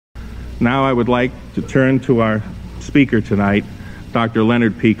Now I would like to turn to our speaker tonight, Dr.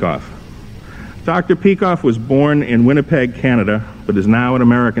 Leonard Peikoff. Dr. Peikoff was born in Winnipeg, Canada, but is now an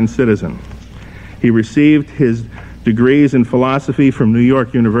American citizen. He received his degrees in philosophy from New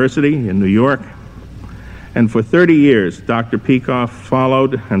York University in New York, and for 30 years, Dr. Peikoff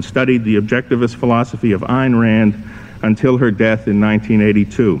followed and studied the objectivist philosophy of Ayn Rand until her death in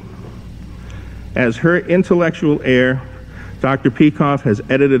 1982. As her intellectual heir, Dr. Peikoff has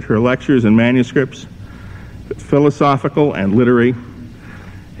edited her lectures and manuscripts, philosophical and literary,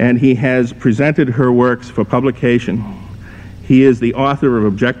 and he has presented her works for publication. He is the author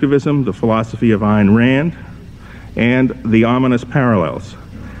of Objectivism, the Philosophy of Ayn Rand, and The Ominous Parallels.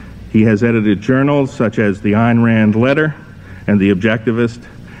 He has edited journals such as the Ayn Rand Letter and The Objectivist,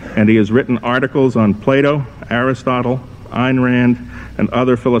 and he has written articles on Plato, Aristotle, Ayn Rand, and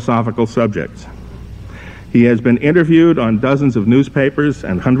other philosophical subjects. He has been interviewed on dozens of newspapers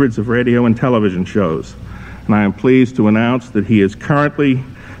and hundreds of radio and television shows, and I am pleased to announce that he is currently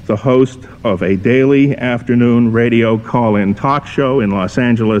the host of a daily afternoon radio call-in talk show in Los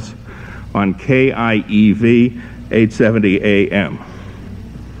Angeles on KIEV 870 AM.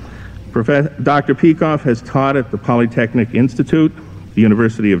 Dr. Peikoff has taught at the Polytechnic Institute, the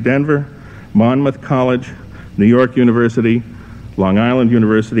University of Denver, Monmouth College, New York University, Long Island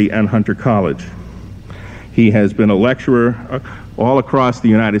University, and Hunter College. He has been a lecturer all across the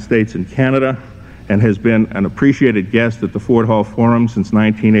United States and Canada, and has been an appreciated guest at the Ford Hall Forum since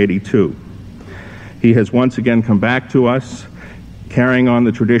 1982. He has once again come back to us, carrying on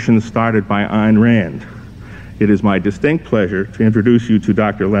the tradition started by Ayn Rand. It is my distinct pleasure to introduce you to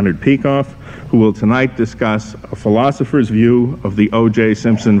Dr. Leonard Peikoff, who will tonight discuss a philosopher's view of the O.J.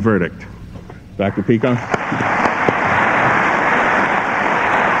 Simpson verdict. Dr. Peikoff.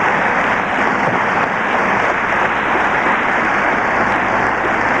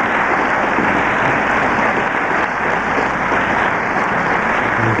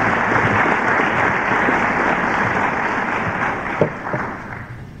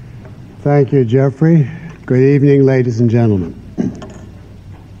 Thank you, Jeffrey. Good evening, ladies and gentlemen.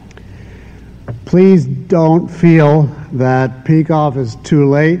 Please don't feel that Peikoff is too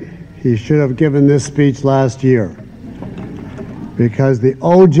late. He should have given this speech last year, because the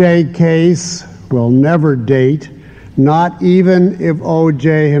O.J. case will never date, not even if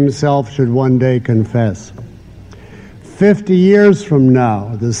O.J. himself should one day confess. 50 years from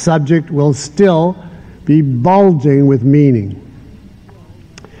now, the subject will still be bulging with meaning.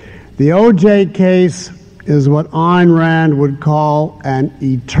 The O.J. case is what Ayn Rand would call an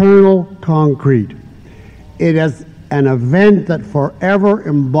eternal concrete. It is an event that forever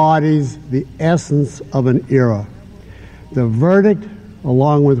embodies the essence of an era. The verdict,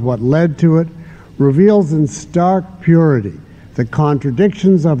 along with what led to it, reveals in stark purity the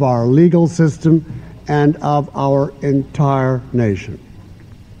contradictions of our legal system and of our entire nation.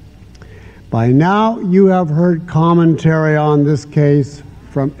 By now, you have heard commentary on this case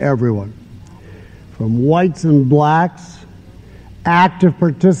from everyone, from whites and blacks, active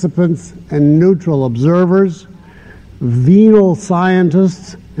participants and neutral observers, venal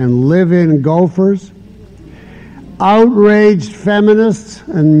scientists and live-in gophers, outraged feminists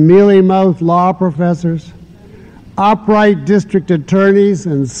and mealy-mouthed law professors, upright district attorneys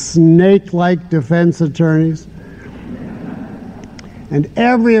and snake-like defense attorneys, and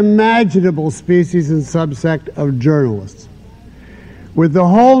every imaginable species and subsect of journalists. With the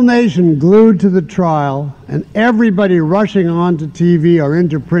whole nation glued to the trial and everybody rushing onto TV or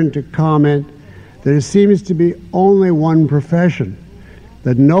into print to comment, there seems to be only one profession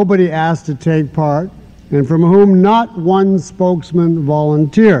that nobody asked to take part and from whom not one spokesman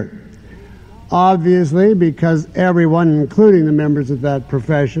volunteered. Obviously, because everyone, including the members of that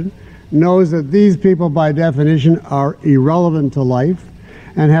profession, knows that these people by definition are irrelevant to life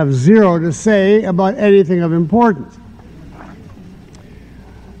and have zero to say about anything of importance.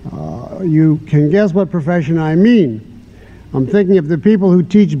 You can guess what profession I mean. I'm thinking of the people who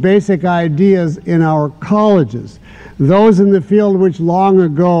teach basic ideas in our colleges, those in the field which long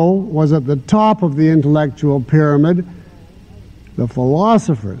ago was at the top of the intellectual pyramid, the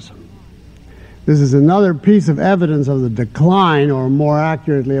philosophers. This is another piece of evidence of the decline, or more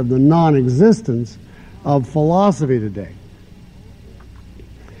accurately, of the non-existence of philosophy today.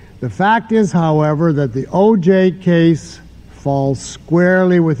 The fact is, however, that the O.J. case falls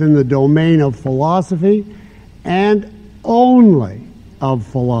squarely within the domain of philosophy and only of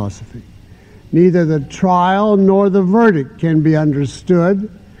philosophy. Neither the trial nor the verdict can be understood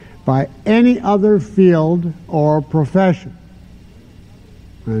by any other field or profession.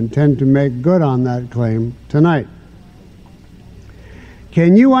 I intend to make good on that claim tonight.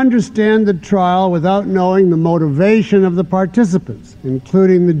 Can you understand the trial without knowing the motivation of the participants,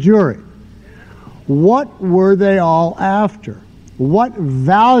 including the jury? What were they all after? What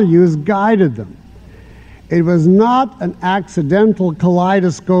values guided them? It was not an accidental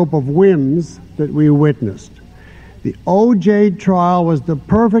kaleidoscope of whims that we witnessed. The O.J. trial was the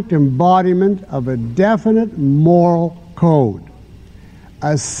perfect embodiment of a definite moral code,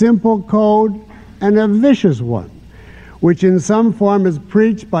 a simple code and a vicious one, which in some form is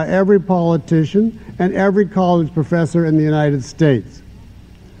preached by every politician and every college professor in the United States.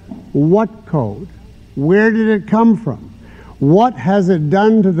 What code? Where did it come from? What has it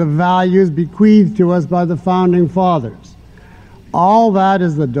done to the values bequeathed to us by the Founding Fathers? All that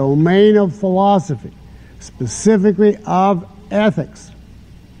is the domain of philosophy, specifically of ethics.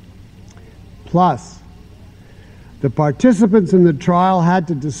 Plus, the participants in the trial had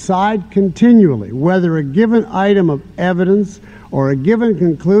to decide continually whether a given item of evidence or a given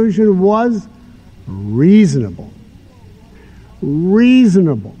conclusion was reasonable.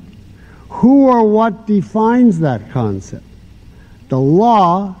 Reasonable. Who or what defines that concept? The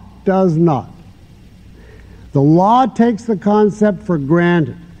law does not. The law takes the concept for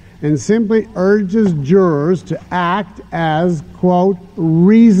granted and simply urges jurors to act as, quote,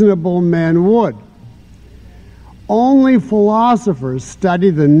 reasonable men would. Only philosophers study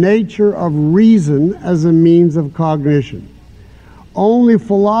the nature of reason as a means of cognition. Only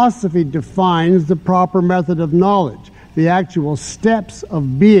philosophy defines the proper method of knowledge, the actual steps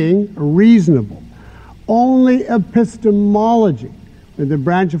of being reasonable. Only epistemology, the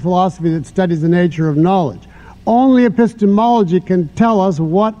branch of philosophy that studies the nature of knowledge, only epistemology can tell us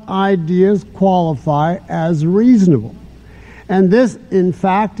what ideas qualify as reasonable. And this, in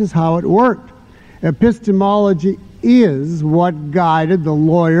fact, is how it worked. Epistemology is what guided the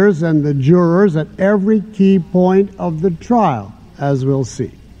lawyers and the jurors at every key point of the trial, as we'll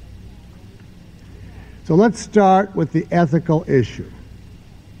see. So let's start with the ethical issue.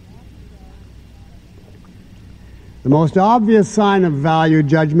 The most obvious sign of value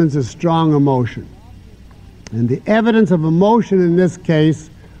judgments is strong emotion. And the evidence of emotion in this case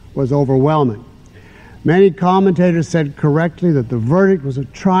was overwhelming. Many commentators said correctly that the verdict was a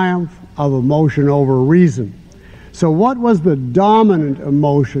triumph of emotion over reason. So what was the dominant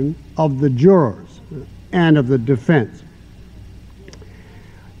emotion of the jurors and of the defense?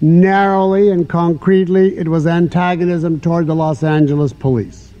 Narrowly and concretely, it was antagonism toward the Los Angeles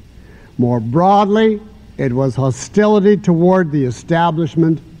police. More broadly, it was hostility toward the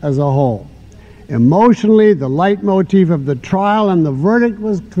establishment as a whole. Emotionally, the leitmotif of the trial and the verdict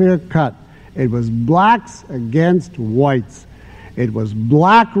was clear-cut. It was blacks against whites. It was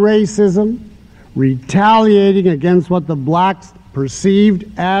black racism retaliating against what the blacks perceived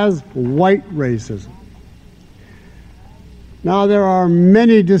as white racism. Now, there are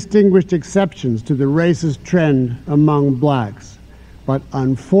many distinguished exceptions to the racist trend among blacks, but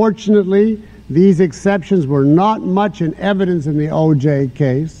unfortunately, these exceptions were not much in evidence in the O.J.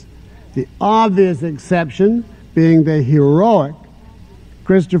 case, the obvious exception being the heroic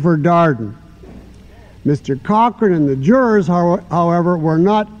Christopher Darden. Mr. Cochran and the jurors, however, were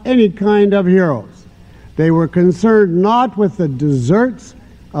not any kind of heroes. They were concerned not with the deserts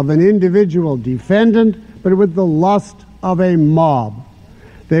of an individual defendant, but with the lust of a mob.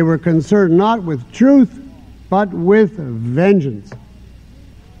 They were concerned not with truth, but with vengeance.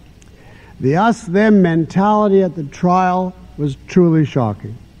 The us-them mentality at the trial was truly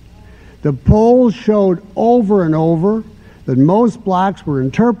shocking. The polls showed over and over that most blacks were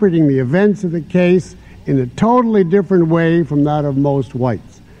interpreting the events of the case in a totally different way from that of most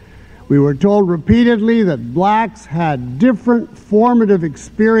whites. We were told repeatedly that blacks had different formative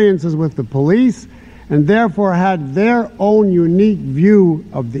experiences with the police and therefore had their own unique view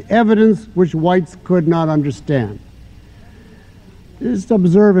of the evidence which whites could not understand. Just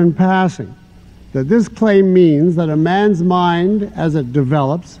observe in passing that this claim means that a man's mind, as it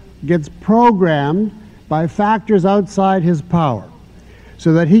develops, gets programmed by factors outside his power,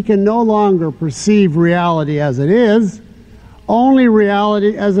 so that he can no longer perceive reality as it is, only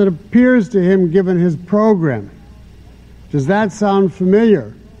reality as it appears to him given his programming. Does that sound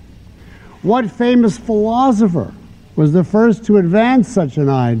familiar? What famous philosopher was the first to advance such an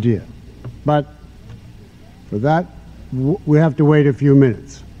idea? But for that, we have to wait a few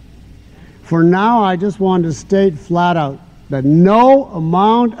minutes. For now, I just want to state flat out that no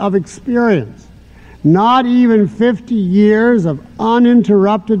amount of experience, not even 50 years of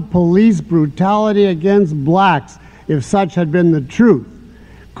uninterrupted police brutality against blacks, if such had been the truth,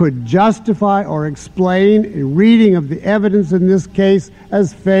 could justify or explain a reading of the evidence in this case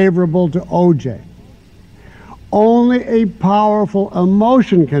as favorable to O.J. Only a powerful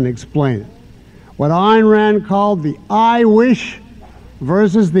emotion can explain it. What Ayn Rand called the I wish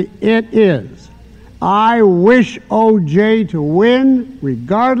versus the it is. I wish OJ to win,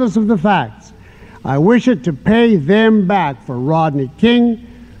 regardless of the facts. I wish it to pay them back for Rodney King,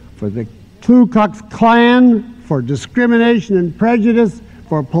 for the Ku Klux Klan, for discrimination and prejudice,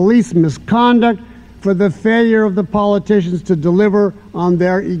 for police misconduct, for the failure of the politicians to deliver on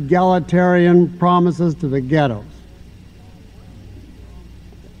their egalitarian promises to the ghettos.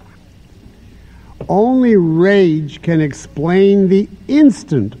 Only rage can explain the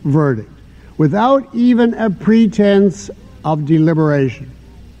instant verdict without even a pretense of deliberation.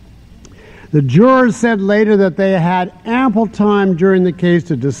 The jurors said later that they had ample time during the case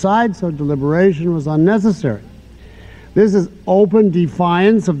to decide, so deliberation was unnecessary. This is open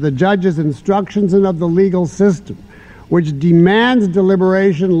defiance of the judge's instructions and of the legal system, which demands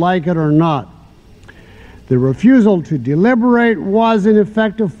deliberation like it or not. The refusal to deliberate was, in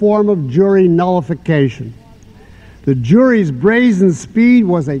effect, a form of jury nullification. The jury's brazen speed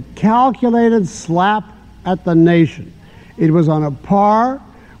was a calculated slap at the nation. It was on a par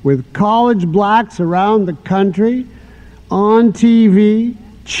with college blacks around the country, on TV,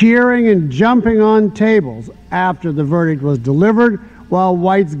 cheering and jumping on tables after the verdict was delivered, while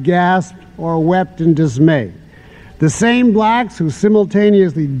whites gasped or wept in dismay. The same blacks who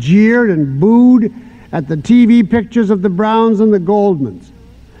simultaneously jeered and booed at the TV pictures of the Browns and the Goldmans.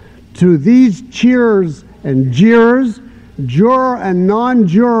 To these cheerers and jeerers, juror and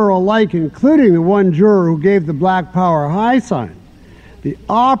non-juror alike, including the one juror who gave the Black Power high sign, the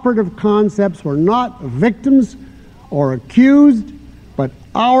operative concepts were not victims or accused, but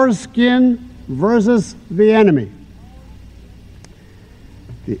our skin versus the enemy.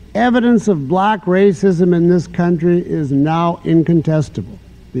 The evidence of black racism in this country is now incontestable.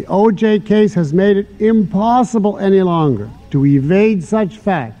 The OJ case has made it impossible any longer to evade such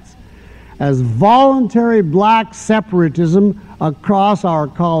facts as voluntary black separatism across our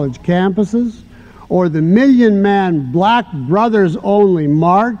college campuses, or the million-man Black Brothers Only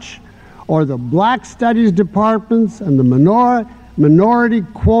March, or the Black Studies departments and the minority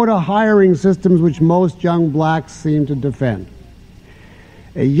quota hiring systems which most young blacks seem to defend.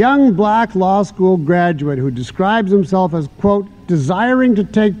 A young black law school graduate who describes himself as, quote, desiring to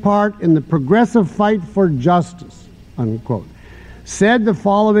take part in the progressive fight for justice, unquote, said the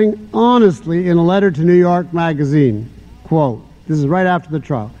following honestly in a letter to New York Magazine, quote, this is right after the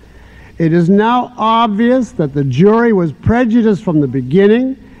trial, "It is now obvious that the jury was prejudiced from the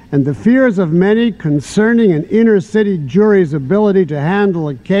beginning, and the fears of many concerning an inner-city jury's ability to handle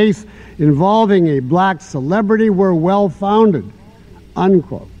a case involving a black celebrity were well-founded,"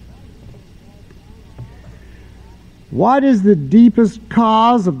 unquote. What is the deepest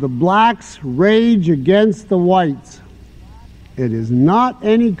cause of the blacks' rage against the whites? It is not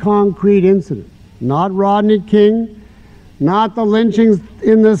any concrete incident, not Rodney King, not the lynchings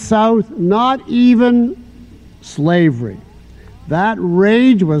in the South, not even slavery. That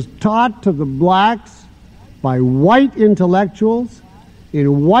rage was taught to the blacks by white intellectuals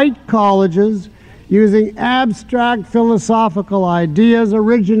in white colleges using abstract philosophical ideas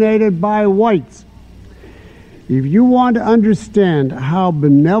originated by whites. If you want to understand how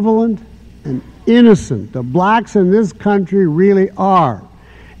benevolent and innocent the blacks in this country really are,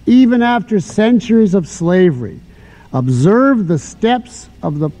 even after centuries of slavery, observe the steps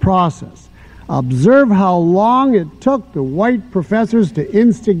of the process. Observe how long it took the white professors to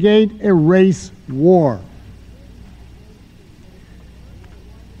instigate a race war.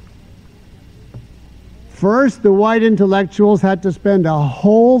 First, the white intellectuals had to spend a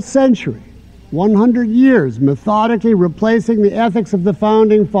whole century, 100 years, methodically replacing the ethics of the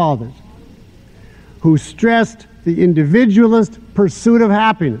Founding Fathers, who stressed the individualist pursuit of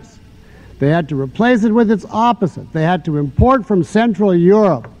happiness. They had to replace it with its opposite. They had to import from Central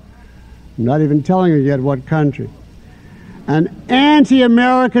Europe, I'm not even telling you yet what country, an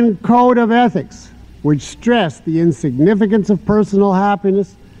anti-American code of ethics which stressed the insignificance of personal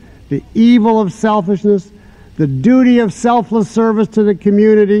happiness, the evil of selfishness, the duty of selfless service to the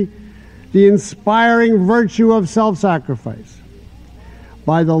community, the inspiring virtue of self-sacrifice.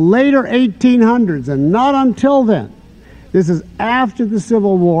 By the later 1800s, and not until then, this is after the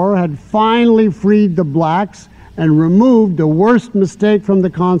Civil War had finally freed the blacks and removed the worst mistake from the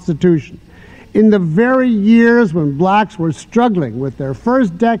Constitution. In the very years when blacks were struggling with their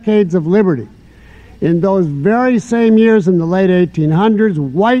first decades of liberty, in those very same years in the late 1800s,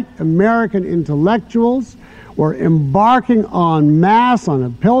 white American intellectuals were embarking en masse on a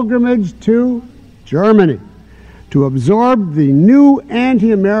pilgrimage to Germany to absorb the new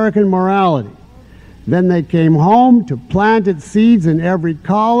anti-American morality. Then they came home to plant its seeds in every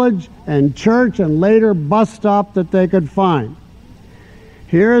college and church and later bus stop that they could find.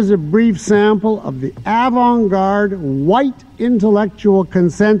 Here is a brief sample of the avant-garde white intellectual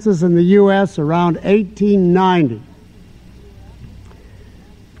consensus in the U.S. around 1890.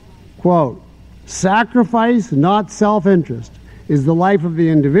 Quote, "Sacrifice, not self-interest, is the life of the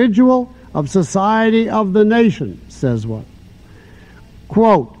individual, of society, of the nation," says one.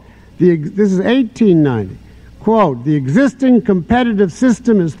 Quote, this is 1890. Quote, "The existing competitive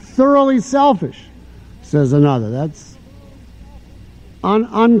system is thoroughly selfish," says another. That's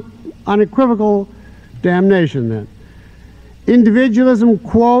unequivocal damnation then. "Individualism,"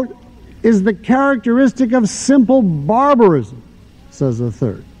 quote, "is the characteristic of simple barbarism," says a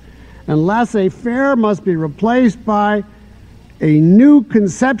third. "And laissez-faire must be replaced by a new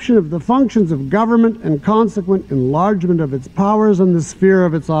conception of the functions of government and consequent enlargement of its powers and the sphere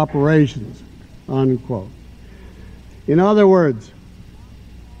of its operations," unquote. In other words,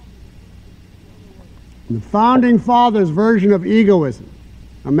 the Founding Fathers' version of egoism,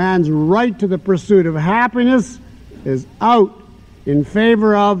 a man's right to the pursuit of happiness, is out in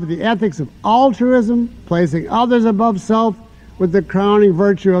favor of the ethics of altruism, placing others above self with the crowning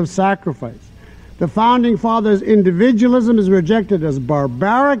virtue of sacrifice. The Founding Fathers' individualism is rejected as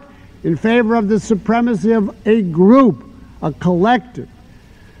barbaric in favor of the supremacy of a group, a collective.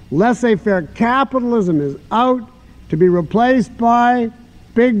 Laissez-faire capitalism is out to be replaced by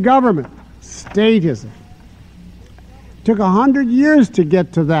big government, statism. It took 100 years to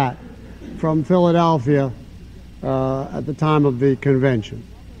get to that from Philadelphia at the time of the convention.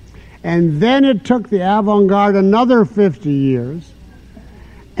 And then it took the avant-garde another 50 years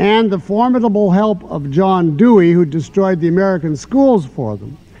and the formidable help of John Dewey, who destroyed the American schools for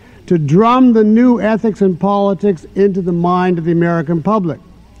them, to drum the new ethics and politics into the mind of the American public.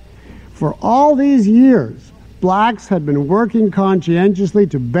 For all these years, blacks had been working conscientiously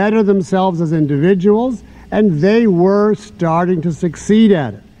to better themselves as individuals, and they were starting to succeed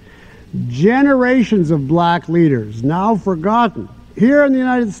at it. Generations of black leaders, now forgotten, here in the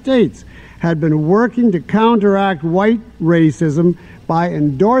United States, had been working to counteract white racism by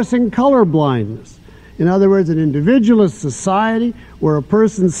endorsing colorblindness. In other words, an individualist society where a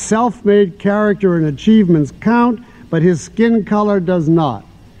person's self-made character and achievements count, but his skin color does not.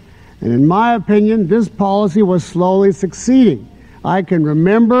 And in my opinion, this policy was slowly succeeding. I can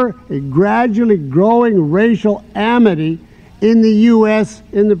remember a gradually growing racial amity in the U.S.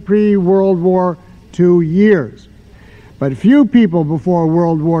 in the pre-World War II years. But few people before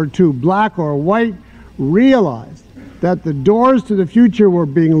World War II, black or white, realized that the doors to the future were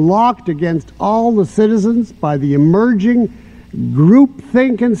being locked against all the citizens by the emerging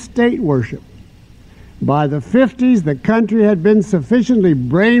groupthink and state worship. By the 50s, the country had been sufficiently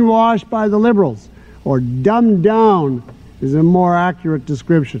brainwashed by the liberals, or dumbed down is a more accurate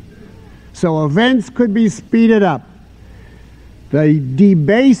description. So events could be speeded up. The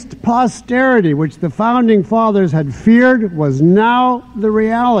debased posterity which the Founding Fathers had feared was now the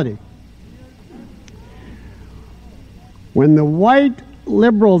reality. When the white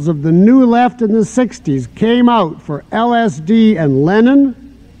liberals of the New Left in the 60s came out for LSD and Lenin,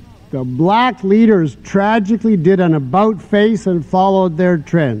 the black leaders tragically did an about-face and followed their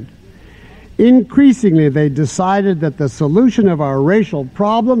trend. Increasingly, they decided that the solution of our racial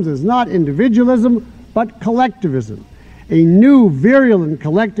problems is not individualism, but collectivism, a new virulent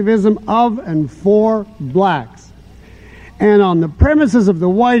collectivism of and for blacks. And on the premises of the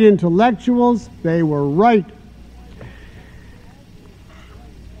white intellectuals, they were right.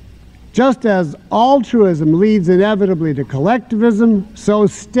 Just as altruism leads inevitably to collectivism, so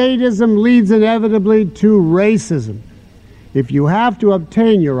statism leads inevitably to racism. If you have to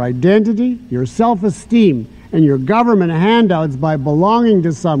obtain your identity, your self-esteem, and your government handouts by belonging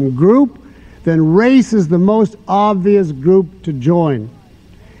to some group, then race is the most obvious group to join.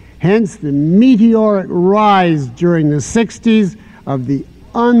 Hence the meteoric rise during the 60s of the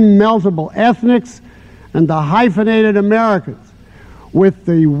unmeltable ethnics and the hyphenated Americans, with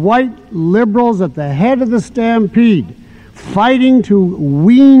the white liberals at the head of the stampede, fighting to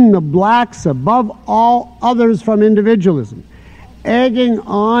wean the blacks above all others from individualism, egging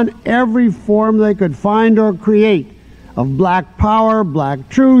on every form they could find or create of black power, black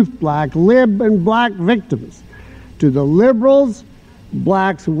truth, black lib, and black victims. To the liberals,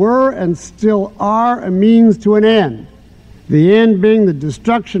 blacks were and still are a means to an end, the end being the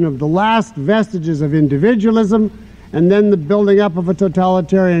destruction of the last vestiges of individualism and then the building up of a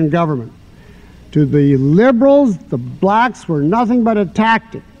totalitarian government. To the liberals, the blacks were nothing but a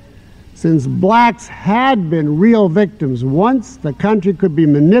tactic, Since blacks had been real victims once, the country could be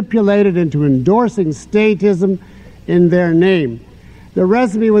manipulated into endorsing statism in their name. The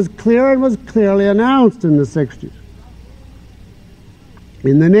recipe was clear and was clearly announced in the 60s.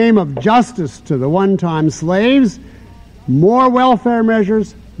 In the name of justice to the one-time slaves, more welfare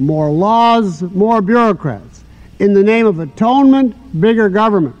measures, more laws, more bureaucrats. In the name of atonement, bigger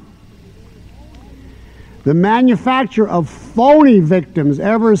government. The manufacture of phony victims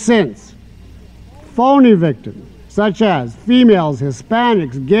ever since, phony victims, such as females,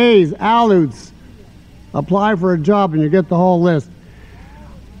 Hispanics, gays, Aleuts, apply for a job and you get the whole list.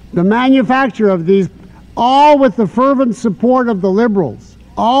 The manufacture of these, all with the fervent support of the liberals,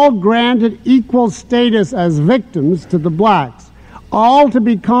 all granted equal status as victims to the blacks, all to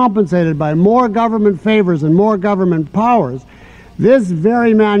be compensated by more government favors and more government powers. This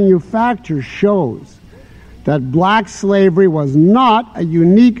very manufacture shows that black slavery was not a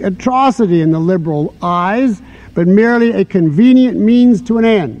unique atrocity in the liberal eyes, but merely a convenient means to an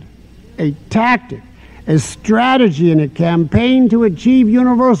end, a tactic, a strategy in a campaign to achieve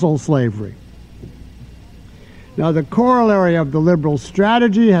universal slavery. Now, the corollary of the liberal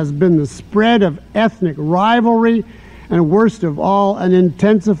strategy has been the spread of ethnic rivalry and, worst of all, an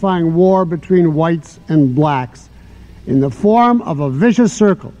intensifying war between whites and blacks in the form of a vicious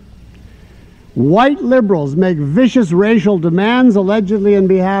circle. White liberals make vicious racial demands allegedly in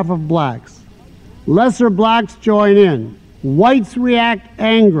behalf of blacks. Lesser blacks join in. Whites react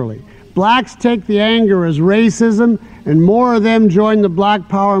angrily. Blacks take the anger as racism, and more of them join the black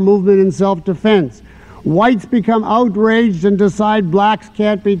power movement in self-defense. Whites become outraged and decide blacks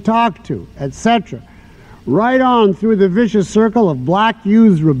can't be talked to, etc. Right on through the vicious circle of black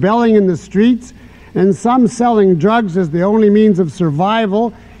youths rebelling in the streets, and some selling drugs as the only means of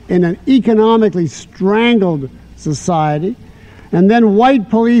survival in an economically strangled society. And then white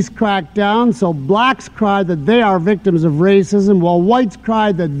police crack down, so blacks cry that they are victims of racism, while whites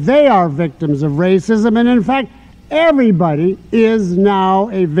cry that they are victims of racism. And in fact, everybody is now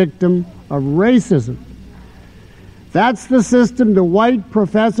a victim of racism. That's the system the white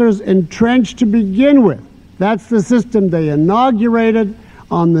professors entrenched to begin with. That's the system they inaugurated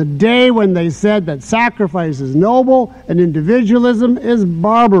on the day when they said that sacrifice is noble and individualism is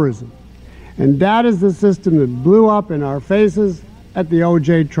barbarism. And that is the system that blew up in our faces at the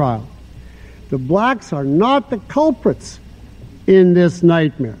O.J. trial. The blacks are not the culprits in this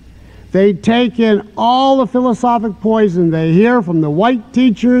nightmare. They take in all the philosophic poison they hear from the white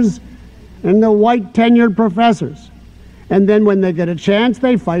teachers and the white tenured professors. And then when they get a chance,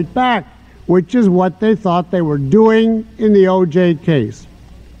 they fight back, which is what they thought they were doing in the O.J. case.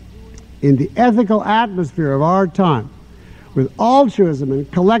 In the ethical atmosphere of our time, with altruism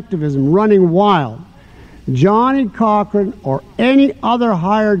and collectivism running wild, Johnny Cochran or any other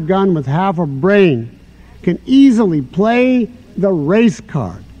hired gun with half a brain can easily play the race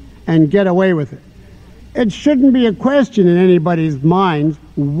card and get away with it. It shouldn't be a question in anybody's mind,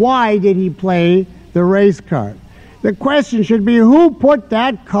 why did he play the race card? The question should be, who put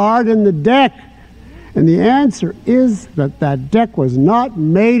that card in the deck? And the answer is that that deck was not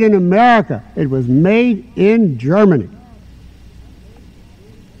made in America. It was made in Germany.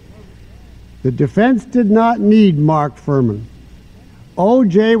 The defense did not need Mark Fuhrman.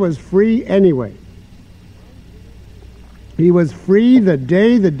 O.J. was free anyway. He was free the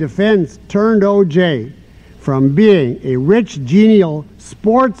day the defense turned O.J. from being a rich, genial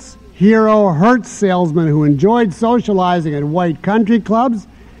sports hero Hertz salesman who enjoyed socializing at white country clubs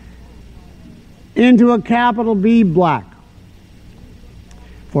into a capital B black.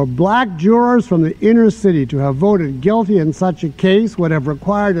 For black jurors from the inner city to have voted guilty in such a case would have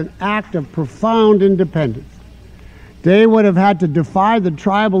required an act of profound independence. They would have had to defy the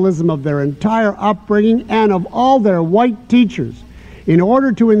tribalism of their entire upbringing and of all their white teachers in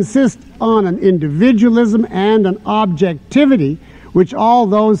order to insist on an individualism and an objectivity which all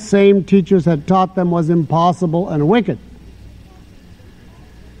those same teachers had taught them was impossible and wicked.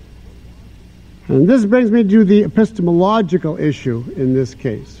 And this brings me to the epistemological issue in this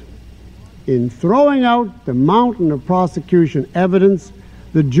case. In throwing out the mountain of prosecution evidence,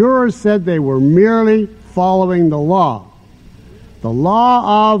 the jurors said they were merely following the law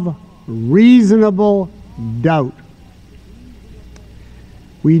of reasonable doubt.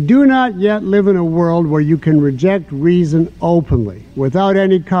 We do not yet live in a world where you can reject reason openly, without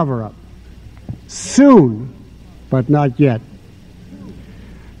any cover-up. Soon, but not yet.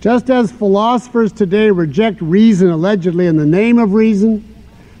 Just as philosophers today reject reason allegedly in the name of reason,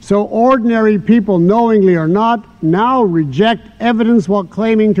 so ordinary people, knowingly or not, now reject evidence while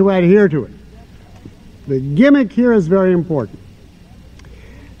claiming to adhere to it. The gimmick here is very important.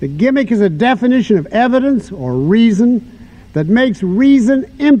 The gimmick is a definition of evidence or reason that makes reason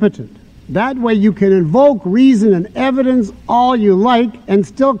impotent. That way you can invoke reason and evidence all you like and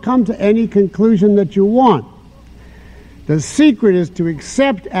still come to any conclusion that you want. The secret is to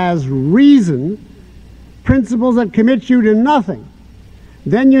accept as reason principles that commit you to nothing.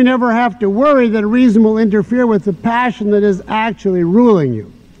 Then you never have to worry that reason will interfere with the passion that is actually ruling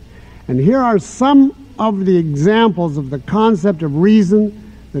you. And here are some of the examples of the concept of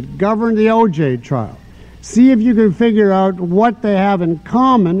reason that governed the O.J. trial. See if you can figure out what they have in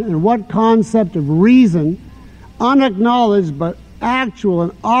common and what concept of reason, unacknowledged but actual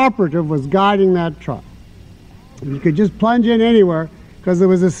and operative, was guiding that trial. You could just plunge in anywhere because it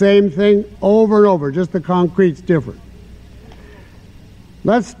was the same thing over and over, just the concrete's different.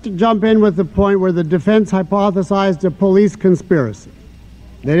 Let's jump in with the point where the defense hypothesized a police conspiracy.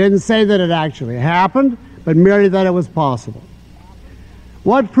 They didn't say that it actually happened, but merely that it was possible.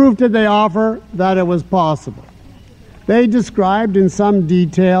 What proof did they offer that it was possible? They described in some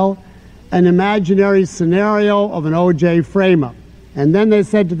detail an imaginary scenario of an O.J. frame-up. And then they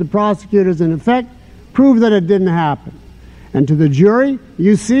said to the prosecutors, in effect, prove that it didn't happen. And to the jury,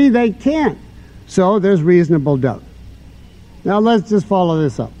 you see, they can't. So there's reasonable doubt. Now let's just follow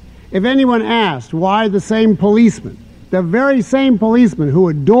this up. If anyone asked why the same policeman, the very same policeman who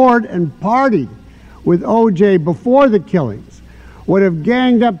adored and partied with O.J. before the killings, would have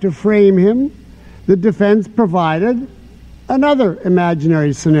ganged up to frame him, the defense provided another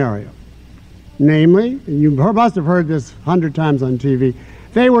imaginary scenario. Namely, and you must have heard this 100 times on TV,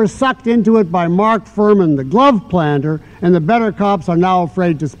 they were sucked into it by Mark Furman, the glove planter, and the better cops are now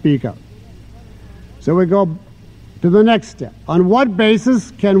afraid to speak up. So we go to the next step. On what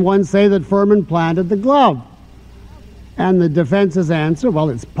basis can one say that Furman planted the glove? And the defense's answer, well,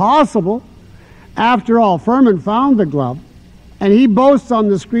 it's possible. After all, Furman found the glove, and he boasts on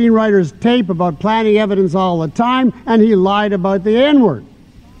the screenwriter's tape about planting evidence all the time, and he lied about the N-word.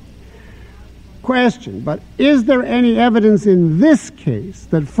 Question, but is there any evidence in this case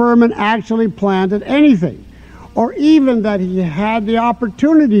that Furman actually planted anything, or even that he had the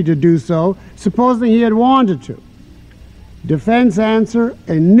opportunity to do so, supposing he had wanted to? Defense answer,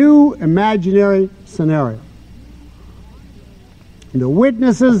 a new imaginary scenario. The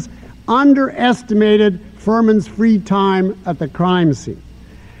witnesses underestimated Furman's free time at the crime scene.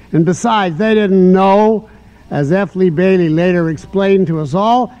 And besides, they didn't know, as F. Lee Bailey later explained to us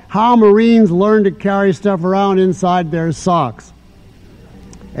all, how Marines learn to carry stuff around inside their socks.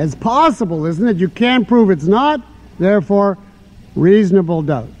 It's possible, isn't it? You can't prove it's not, therefore, reasonable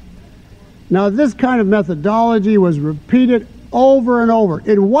doubt. Now, this kind of methodology was repeated over and over.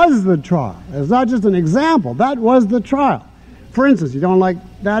 It was the trial. It's not just an example. That was the trial. For instance, you don't like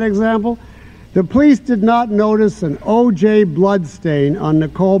that example? The police did not notice an O.J. blood stain on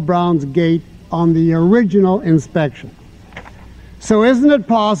Nicole Brown's gate on the original inspection. So isn't it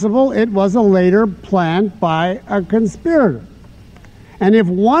possible it was a later plant by a conspirator? And if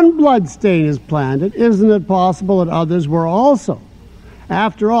one blood stain is planted, isn't it possible that others were also?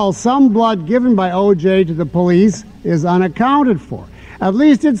 After all, some blood given by O.J. to the police is unaccounted for. At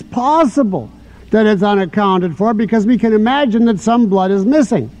least it's possible that it's unaccounted for, because we can imagine that some blood is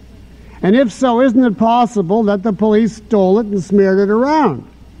missing. And if so, isn't it possible that the police stole it and smeared it around?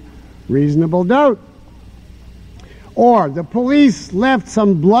 Reasonable doubt. Or the police left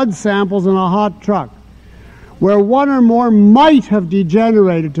some blood samples in a hot truck where one or more might have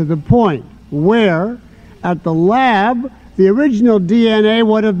degenerated to the point where, at the lab, the original DNA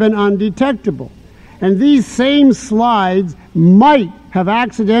would have been undetectable. And these same slides might have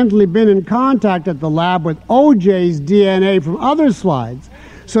accidentally been in contact at the lab with O.J.'s DNA from other slides.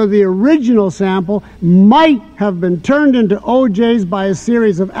 So the original sample might have been turned into O.J.'s by a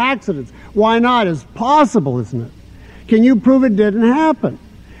series of accidents. Why not? It's possible, isn't it? Can you prove it didn't happen?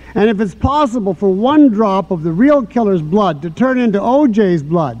 And if it's possible for one drop of the real killer's blood to turn into O.J.'s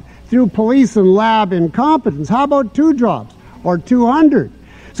blood through police and lab incompetence, how about 2 drops or 200?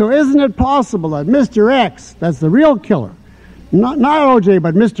 So isn't it possible that Mr. X, that's the real killer, not O.J.,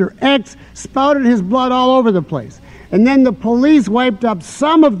 but Mr. X, spouted his blood all over the place? And then the police wiped up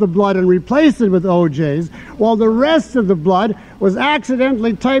some of the blood and replaced it with O.J.'s, while the rest of the blood was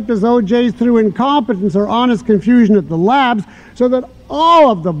accidentally typed as O.J.'s through incompetence or honest confusion at the labs, so that all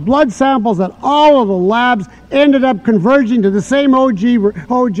of the blood samples at all of the labs ended up converging to the same O.J.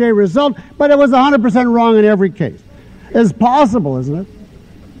 result, but it was 100% wrong in every case. It's possible, isn't it?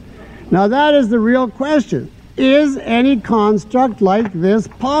 Now that is the real question. Is any construct like this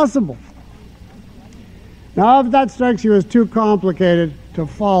possible? Now, if that strikes you as too complicated to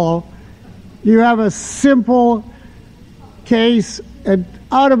follow, you have a simple case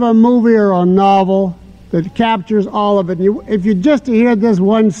out of a movie or a novel that captures all of it. And if you just hear this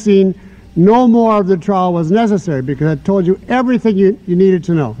one scene, no more of the trial was necessary because it told you everything you needed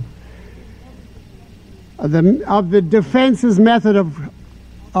to know. Of the defense's method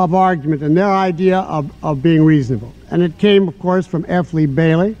of argument and their idea of being reasonable. And it came, of course, from F. Lee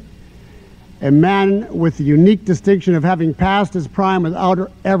Bailey, a man with the unique distinction of having passed his prime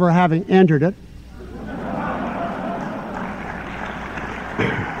without ever having entered it.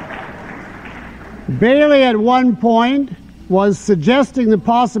 Bailey at one point was suggesting the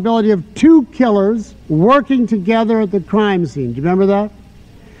possibility of two killers working together at the crime scene. Do you remember that?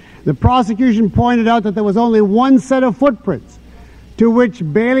 The prosecution pointed out that there was only one set of footprints, to which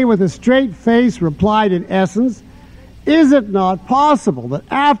Bailey, with a straight face, replied in essence, "Is it not possible that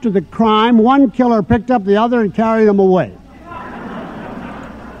after the crime, one killer picked up the other and carried him away?"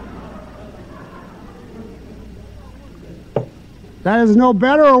 That is no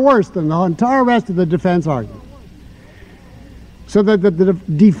better or worse than the entire rest of the defense argument. So that the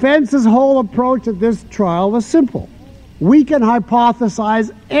defense's whole approach at this trial was simple. We can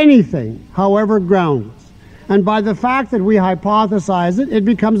hypothesize anything, however groundless. And by the fact that we hypothesize it, it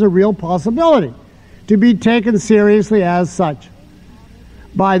becomes a real possibility to be taken seriously as such.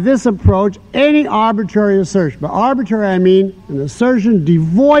 By this approach, any arbitrary assertion, by arbitrary I mean an assertion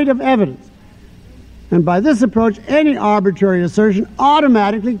devoid of evidence, and by this approach, any arbitrary assertion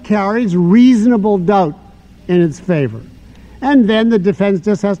automatically carries reasonable doubt in its favor. And then the defense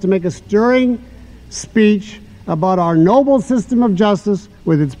just has to make a stirring speech about our noble system of justice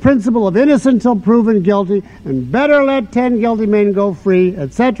with its principle of innocent till proven guilty, and better let 10 guilty men go free,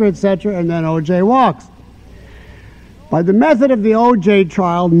 etc., and then O.J. walks. By the method of the O.J.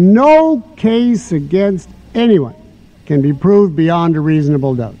 trial, no case against anyone can be proved beyond a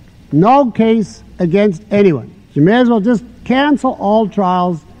reasonable doubt. No case against anyone. You may as well just cancel all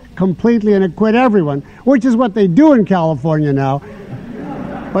trials completely and acquit everyone, which is what they do in California now.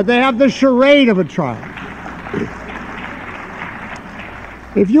 But they have the charade of a trial.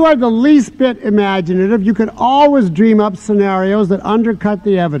 If you are the least bit imaginative, you can always dream up scenarios that undercut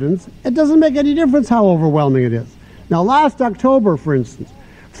the evidence. It doesn't make any difference how overwhelming it is. Now, last October, for instance,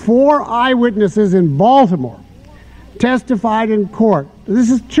 4 eyewitnesses in Baltimore testified in court. This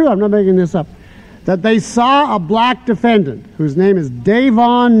is true, I'm not making this up, that they saw a black defendant whose name is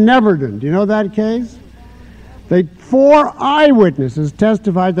Davon Neverton. Do you know that case? 4 eyewitnesses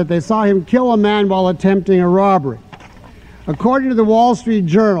testified that they saw him kill a man while attempting a robbery. According to the Wall Street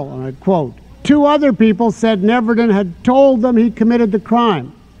Journal, and I quote, 2 other people said Neverton had told them he committed the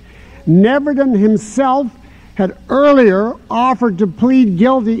crime. Neverton himself had earlier offered to plead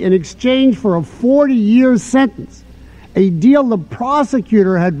guilty in exchange for a 40-year sentence, a deal the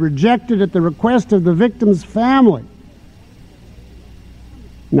prosecutor had rejected at the request of the victim's family.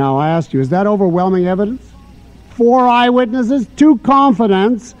 Now I ask you, is that overwhelming evidence? 4 eyewitnesses, 2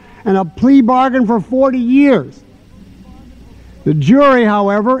 confidants, and a plea bargain for 40 years. The jury,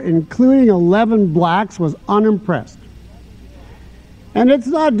 however, including 11 blacks, was unimpressed. And it's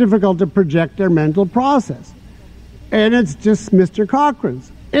not difficult to project their mental process. And it's just Mr.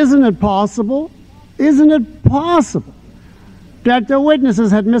 Cochran's. Isn't it possible? Isn't it possible that the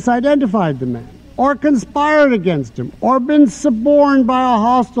witnesses had misidentified the man, or conspired against him, or been suborned by a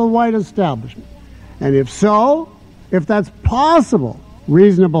hostile white establishment? And if so, if that's possible,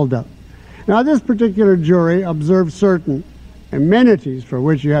 reasonable doubt. Now, this particular jury observed certain amenities for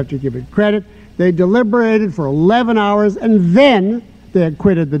which you have to give it credit. They deliberated for 11 hours, and then they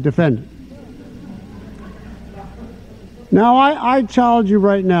acquitted the defendant. Now, I challenge you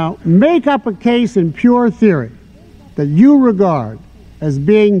right now, make up a case in pure theory that you regard as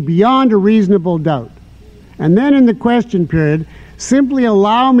being beyond a reasonable doubt. And then in the question period, simply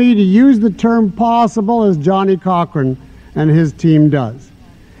allow me to use the term possible as Johnny Cochran and his team does.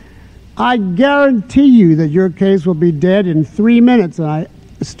 I guarantee you that your case will be dead in 3 minutes, and I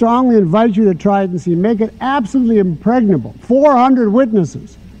strongly invite you to try it and see. Make it absolutely impregnable. 400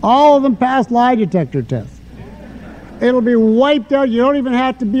 witnesses. All of them passed lie detector tests. It'll be wiped out. You don't even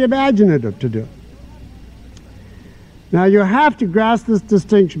have to be imaginative to do it. Now, you have to grasp this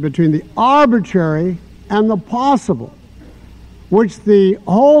distinction between the arbitrary and the possible, which the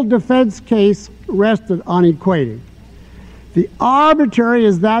whole defense case rested on equating. The arbitrary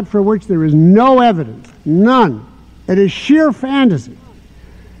is that for which there is no evidence, none. It is sheer fantasy.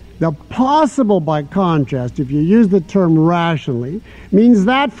 The possible, by contrast, if you use the term rationally, means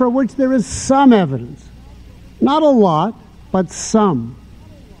that for which there is some evidence. Not a lot, but some.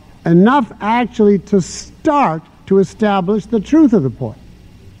 Enough actually to start to establish the truth of the point.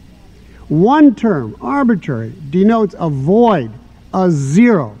 One term, arbitrary, denotes a void, a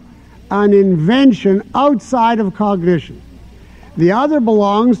zero, an invention outside of cognition. The other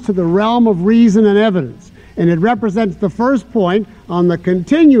belongs to the realm of reason and evidence, and it represents the first point on the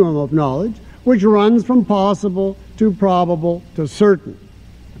continuum of knowledge, which runs from possible to probable to certain.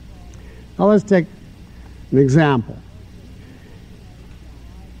 Now let's take an example.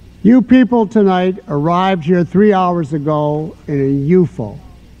 You people tonight arrived here 3 hours ago in a UFO,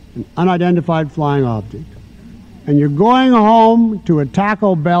 an unidentified flying object, and you're going home to a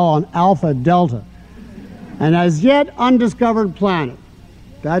Taco Bell on Alpha Delta, an as yet undiscovered planet.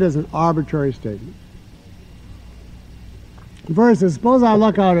 That is an arbitrary statement. First, suppose I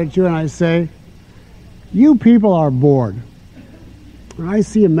look out at you and I say, you people are bored. I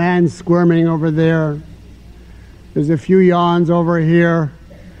see a man squirming over there. There's a few yawns over here.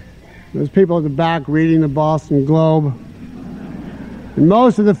 There's people at the back reading the Boston Globe. And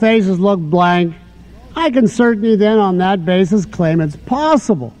most of the faces look blank. I can certainly then, on that basis, claim it's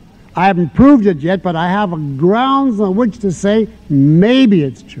possible. I haven't proved it yet, but I have a grounds on which to say maybe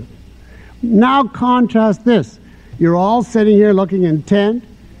it's true. Now contrast this. You're all sitting here looking intent,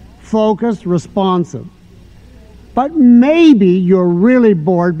 focused, responsive. But maybe you're really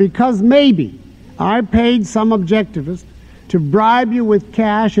bored because maybe I paid some objectivist to bribe you with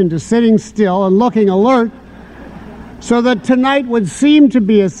cash into sitting still and looking alert so that tonight would seem to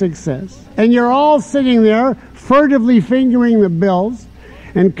be a success. And you're all sitting there furtively fingering the bills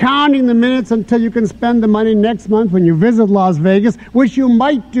and counting the minutes until you can spend the money next month when you visit Las Vegas, which you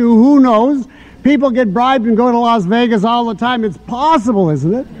might do, who knows? People get bribed and go to Las Vegas all the time. It's possible,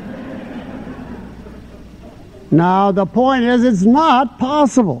 isn't it? Now, the point is, it's not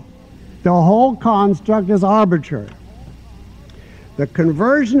possible. The whole construct is arbitrary. The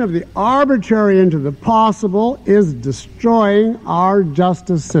conversion of the arbitrary into the possible is destroying our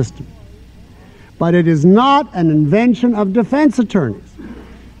justice system. But it is not an invention of defense attorneys.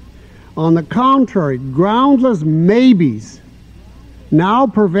 On the contrary, groundless maybes now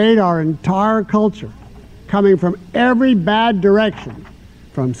pervade our entire culture, coming from every bad direction,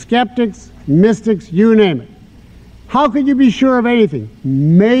 from skeptics, mystics, you name it. How could you be sure of anything?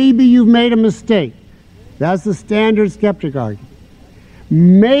 Maybe you've made a mistake. That's the standard skeptic argument.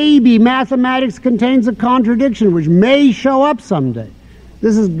 Maybe mathematics contains a contradiction which may show up someday.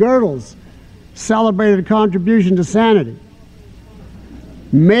 This is Gödel's celebrated contribution to sanity.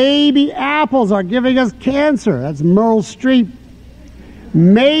 Maybe apples are giving us cancer. That's Meryl Streep.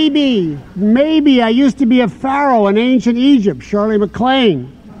 Maybe I used to be a pharaoh in ancient Egypt. Shirley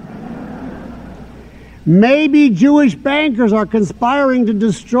MacLaine. Maybe Jewish bankers are conspiring to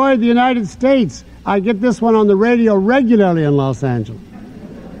destroy the United States. I get this one on the radio regularly in Los Angeles.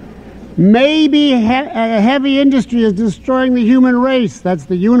 Maybe heavy industry is destroying the human race. That's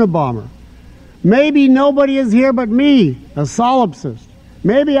the Unabomber. Maybe nobody is here but me, a solipsist.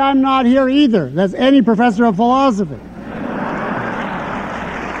 Maybe I'm not here either. That's any professor of philosophy.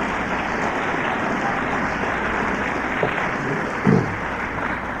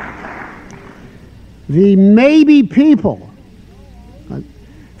 The maybe people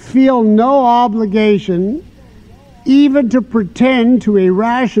feel no obligation even to pretend to a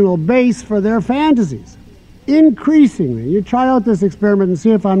rational base for their fantasies. Increasingly, you try out this experiment and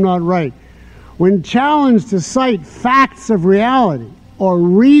see if I'm not right. When challenged to cite facts of reality or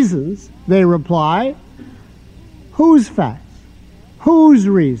reasons, they reply, whose facts? Whose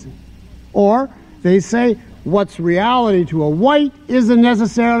reason? Or they say, what's reality to a white isn't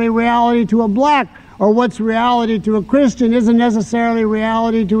necessarily reality to a black, or what's reality to a Christian isn't necessarily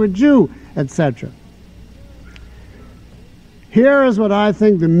reality to a Jew, etc. Here is what I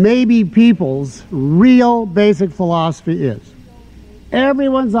think the maybe people's real basic philosophy is.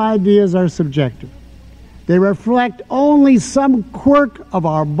 Everyone's ideas are subjective. They reflect only some quirk of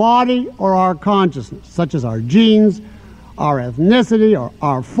our body or our consciousness, such as our genes, our ethnicity, or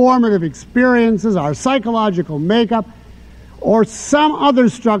our formative experiences, our psychological makeup, or some other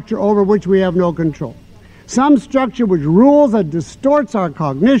structure over which we have no control. Some structure which rules and distorts our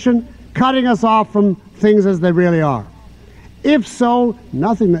cognition, cutting us off from things as they really are. If so,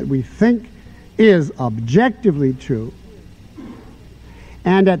 nothing that we think is objectively true.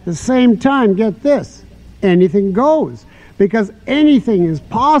 And at the same time, get this, anything goes, because anything is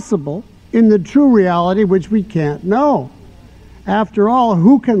possible in the true reality which we can't know. After all,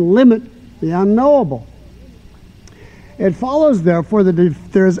 who can limit the unknowable? It follows, therefore, that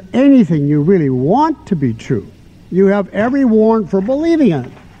if there's anything you really want to be true, you have every warrant for believing in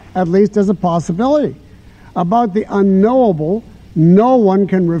it, at least as a possibility. About the unknowable, no one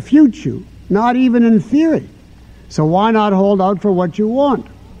can refute you, not even in theory. So why not hold out for what you want?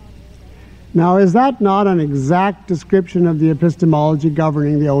 Now, is that not an exact description of the epistemology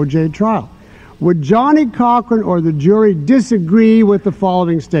governing the O.J. trial? Would Johnny Cochran or the jury disagree with the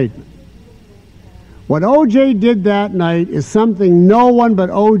following statement? What O.J. did that night is something no one but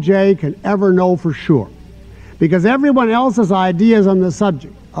O.J. can ever know for sure, because everyone else's ideas on the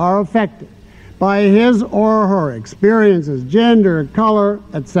subject are affected by his or her experiences, gender, color,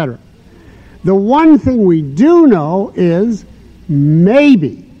 etc. The one thing we do know is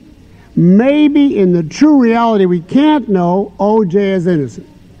maybe in the true reality we can't know, O.J. is innocent.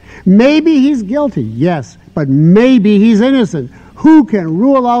 Maybe he's guilty, yes, but maybe he's innocent. Who can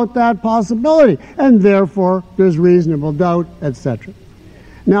rule out that possibility? And therefore, there's reasonable doubt, etc.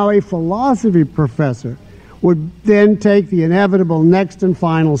 Now, a philosophy professor would then take the inevitable next and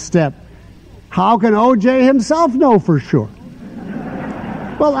final step. How can O.J. himself know for sure?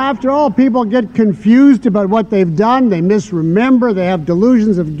 Well, after all, people get confused about what they've done, they misremember, they have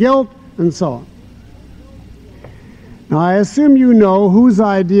delusions of guilt, and so on. Now, I assume you know whose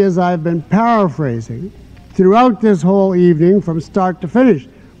ideas I've been paraphrasing throughout this whole evening from start to finish.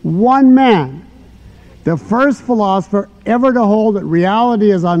 One man, the first philosopher ever to hold that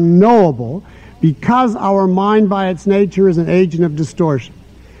reality is unknowable because our mind by its nature is an agent of distortion.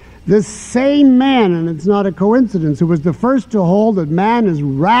 This same man, and it's not a coincidence, who was the first to hold that man is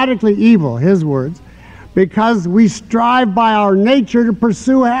radically evil, his words, because we strive by our nature to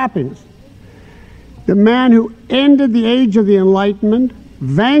pursue happiness. The man who ended the age of the Enlightenment,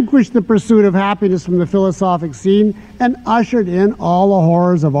 vanquished the pursuit of happiness from the philosophic scene, and ushered in all the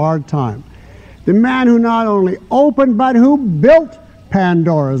horrors of our time. The man who not only opened, but who built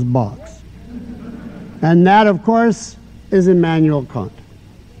Pandora's box. And that, of course, is Immanuel Kant.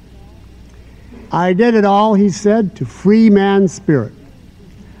 I did it all, he said, to free man's spirit.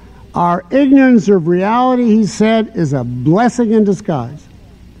 Our ignorance of reality, he said, is a blessing in disguise.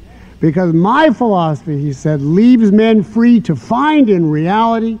 Because my philosophy, he said, leaves men free to find in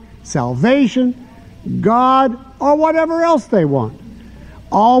reality salvation, God, or whatever else they want.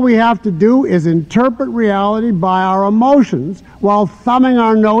 All we have to do is interpret reality by our emotions while thumbing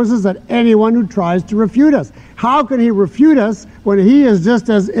our noses at anyone who tries to refute us. How can he refute us when he is just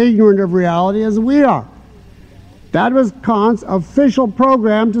as ignorant of reality as we are? That was Kant's official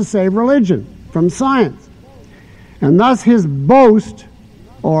program to save religion from science. And thus his boast,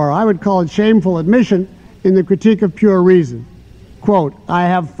 or I would call it shameful admission, in the Critique of Pure Reason. Quote, I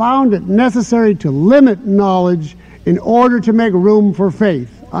have found it necessary to limit knowledge in order to make room for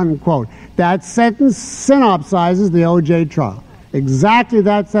faith, unquote. That sentence synopsizes the O.J. trial. Exactly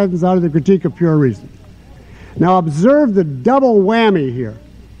that sentence out of the Critique of Pure Reason. Now observe the double whammy here,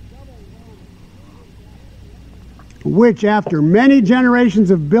 which after many generations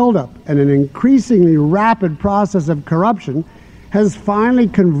of buildup and an increasingly rapid process of corruption has finally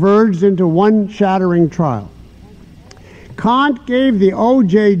converged into one shattering trial. Kant gave the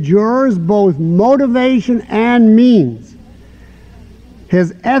O.J. jurors both motivation and means.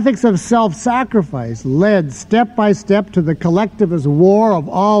 His ethics of self-sacrifice led step by step to the collectivist war of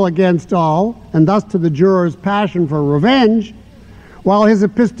all against all, and thus to the jurors' passion for revenge, while his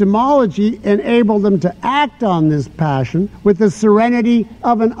epistemology enabled them to act on this passion with the serenity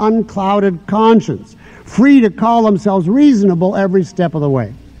of an unclouded conscience, free to call themselves reasonable every step of the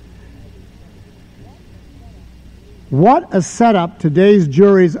way. What a setup today's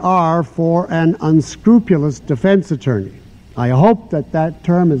juries are for an unscrupulous defense attorney. I hope that that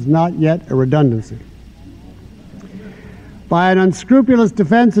term is not yet a redundancy. By an unscrupulous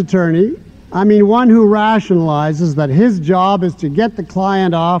defense attorney, I mean one who rationalizes that his job is to get the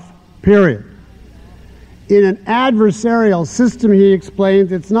client off, period. In an adversarial system, he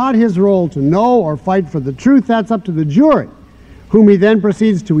explains, it's not his role to know or fight for the truth, that's up to the jury, whom he then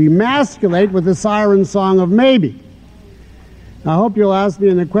proceeds to emasculate with the siren song of maybe. I hope you'll ask me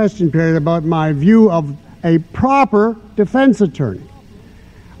in the question period about my view of a proper defense attorney.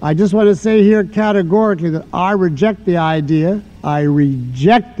 I just want to say here categorically that I reject the idea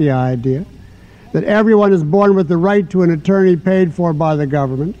that everyone is born with the right to an attorney paid for by the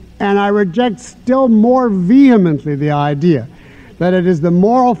government, and I reject still more vehemently the idea that it is the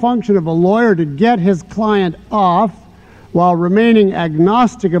moral function of a lawyer to get his client off while remaining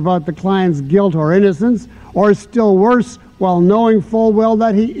agnostic about the client's guilt or innocence, or still worse, while knowing full well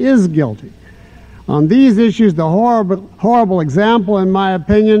that he is guilty. On these issues, the horrible example, in my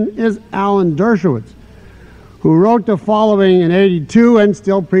opinion, is Alan Dershowitz, who wrote the following in '82 and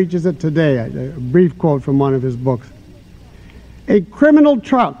still preaches it today. A brief quote from one of his books. A criminal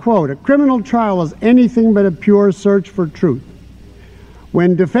trial, quote, a criminal trial is anything but a pure search for truth.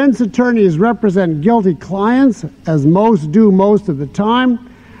 When defense attorneys represent guilty clients, as most do most of the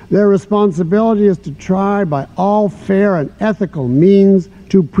time, Their responsibility is to try by all fair and ethical means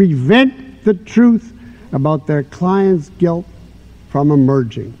to prevent the truth about their client's guilt from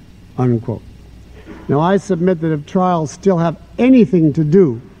emerging, unquote. Now, I submit that if trials still have anything to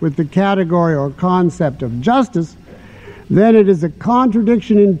do with the category or concept of justice, then it is a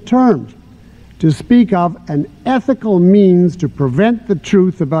contradiction in terms to speak of an ethical means to prevent the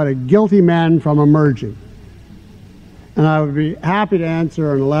truth about a guilty man from emerging. And I would be happy to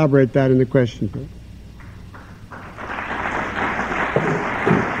answer and elaborate that in the question period.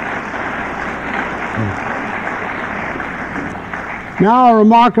 Now a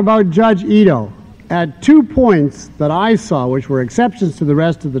remark about Judge Ito. At 2 points that I saw, which were exceptions to the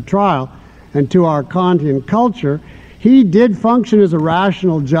rest of the trial and to our Kantian culture, he did function as a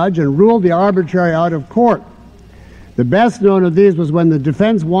rational judge and ruled the arbitrary out of court. The best known of these was when the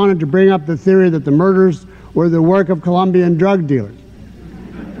defense wanted to bring up the theory that the murders were the work of Colombian drug dealers.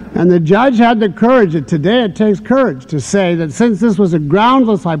 And the judge had the courage, today it takes courage, to say that since this was a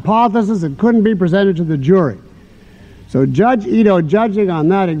groundless hypothesis, it couldn't be presented to the jury. So Judge Ito, judging on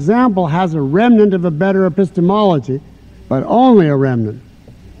that example, has a remnant of a better epistemology, but only a remnant.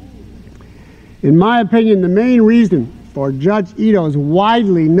 In my opinion, the main reason for Judge Ito's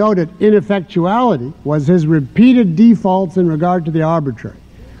widely noted ineffectuality was his repeated defaults in regard to the arbitrary.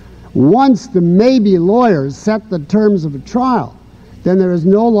 Once the maybe lawyers set the terms of a trial, then there is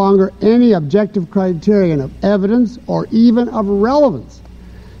no longer any objective criterion of evidence or even of relevance.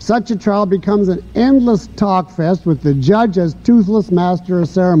 Such a trial becomes an endless talk fest with the judge as toothless master of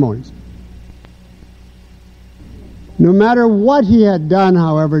ceremonies. No matter what he had done,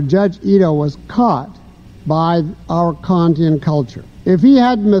 however, Judge Ito was caught by our Kantian culture. If he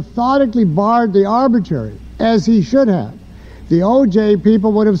had methodically barred the arbitrary, as he should have, the OJ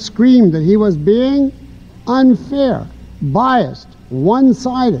people would have screamed that he was being unfair, biased,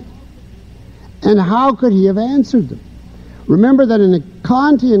 one-sided. And how could he have answered them? Remember that in a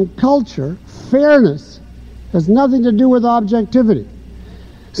Kantian culture, fairness has nothing to do with objectivity.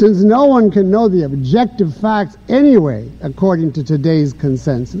 Since no one can know the objective facts anyway, according to today's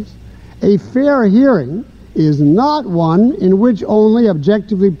consensus, a fair hearing is not one in which only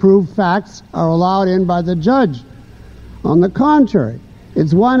objectively proved facts are allowed in by the judge. On the contrary,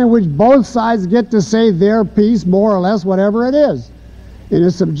 it's one in which both sides get to say their piece, more or less, whatever it is. In a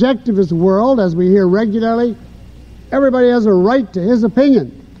subjectivist world, as we hear regularly, everybody has a right to his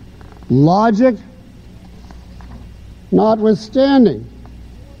opinion. Logic notwithstanding.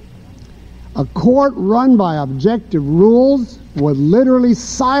 A court run by objective rules would literally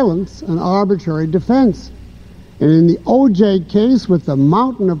silence an arbitrary defense. And in the OJ case, with the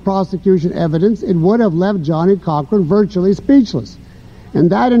mountain of prosecution evidence, it would have left Johnny Cochran virtually speechless. And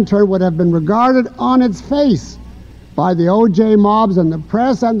that, in turn, would have been regarded on its face by the OJ mobs and the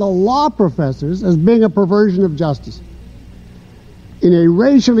press and the law professors as being a perversion of justice. In a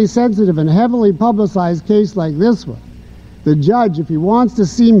racially sensitive and heavily publicized case like this one, the judge, if he wants to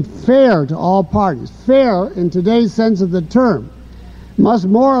seem fair to all parties, fair in today's sense of the term, must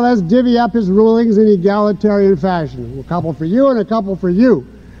more or less divvy up his rulings in egalitarian fashion. A couple for you and a couple for you,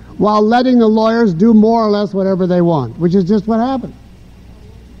 while letting the lawyers do more or less whatever they want, which is just what happened.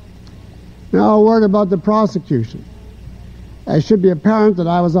 Now a word about the prosecution. It should be apparent that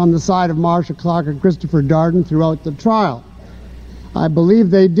I was on the side of Marcia Clark and Christopher Darden throughout the trial. I believe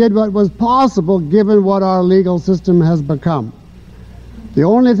they did what was possible given what our legal system has become. The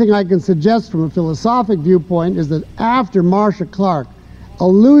only thing I can suggest from a philosophic viewpoint is that after Marcia Clark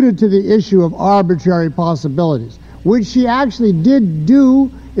alluded to the issue of arbitrary possibilities, which she actually did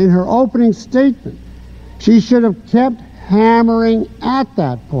do in her opening statement, she should have kept hammering at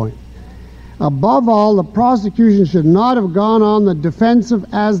that point. Above all, the prosecution should not have gone on the defensive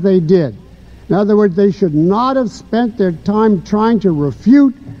as they did. In other words, they should not have spent their time trying to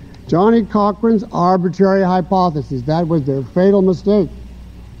refute Johnny Cochran's arbitrary hypotheses. That was their fatal mistake.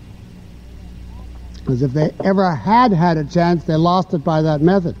 As if they ever had a chance, they lost it by that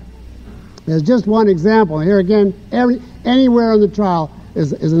method. There's just one example. Here again, anywhere in the trial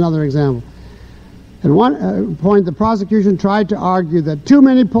is another example. At one point, the prosecution tried to argue that too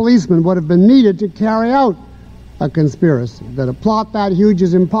many policemen would have been needed to carry out a conspiracy, that a plot that huge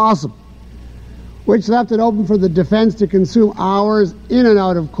is impossible, which left it open for the defense to consume hours in and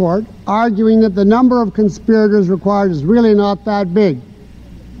out of court, arguing that the number of conspirators required is really not that big.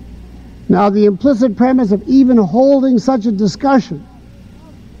 Now, the implicit premise of even holding such a discussion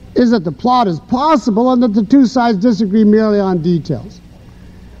is that the plot is possible and that the two sides disagree merely on details.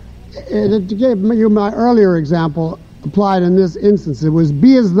 To give you my earlier example applied in this instance, it was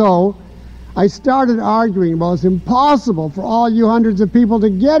be as though I started arguing, well, it's impossible for all you hundreds of people to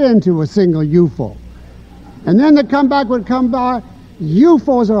get into a single UFO. And then the comeback would come back,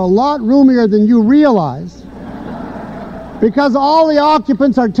 UFOs are a lot roomier than you realize because all the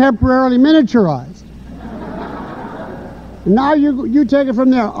occupants are temporarily miniaturized. And now you take it from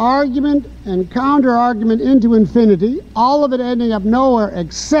there, argument and counter-argument into infinity, all of it ending up nowhere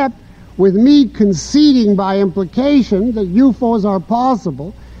except with me conceding by implication that UFOs are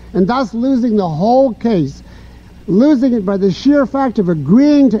possible, and thus losing the whole case, losing it by the sheer fact of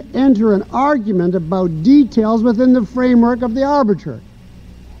agreeing to enter an argument about details within the framework of the arbitrary.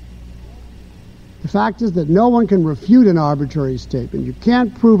 The fact is that no one can refute an arbitrary statement. You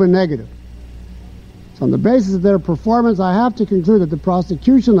can't prove a negative. So on the basis of their performance, I have to conclude that the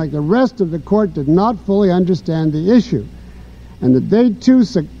prosecution, like the rest of the court, did not fully understand the issue, and that they too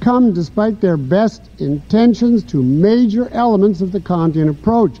succumbed, despite their best intentions, to major elements of the Kantian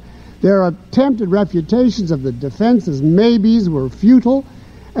approach. Their attempted refutations of the defense's maybes were futile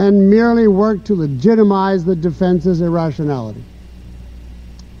and merely worked to legitimize the defense's irrationality.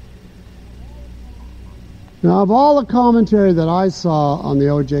 Now, of all the commentary that I saw on the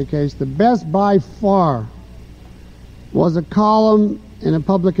O.J. case, the best by far was a column in a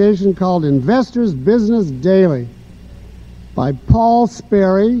publication called Investors Business Daily by Paul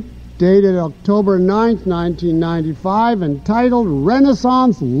Sperry, dated October 9th, 1995, entitled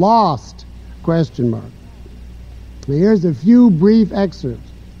Renaissance Lost? ? Here's a few brief excerpts.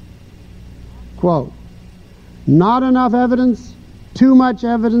 Quote, not enough evidence, too much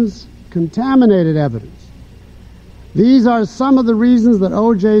evidence, contaminated evidence. These are some of the reasons that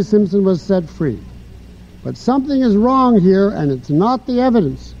O.J. Simpson was set free. But something is wrong here, and it's not the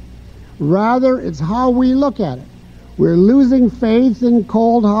evidence. Rather, it's how we look at it. We're losing faith in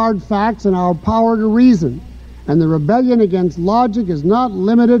cold, hard facts and our power to reason. And the rebellion against logic is not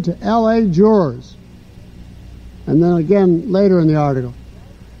limited to L.A. jurors. And then again, later in the article,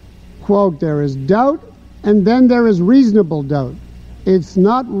 quote, there is doubt, and then there is reasonable doubt. It's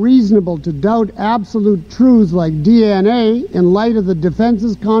not reasonable to doubt absolute truths like DNA in light of the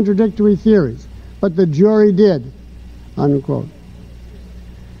defense's contradictory theories. But the jury did, unquote.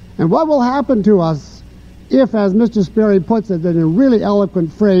 And what will happen to us if, as Mr. Sperry puts it in a really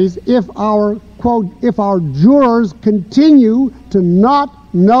eloquent phrase, if our, quote, if our jurors continue to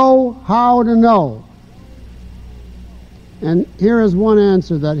not know how to know? And here is one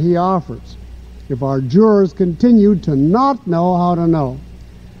answer that he offers. If our jurors continue to not know how to know.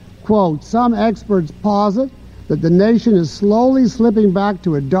 Quote, some experts posit that the nation is slowly slipping back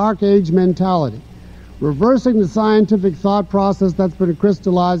to a dark age mentality, reversing the scientific thought process that's been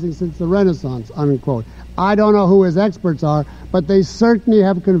crystallizing since the Renaissance, unquote. I don't know who his experts are, but they certainly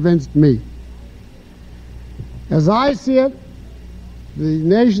have convinced me. As I see it, the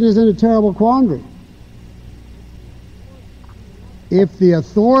nation is in a terrible quandary. If the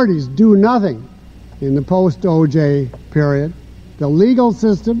authorities do nothing in the post-O.J. period, the legal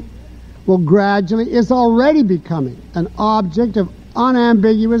system will gradually, it's already becoming an object of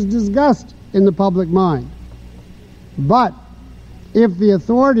unambiguous disgust in the public mind. But if the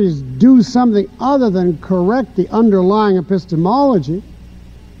authorities do something other than correct the underlying epistemology,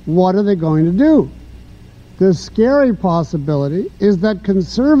 what are they going to do? The scary possibility is that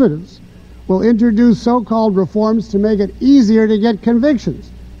conservatives will introduce so-called reforms to make it easier to get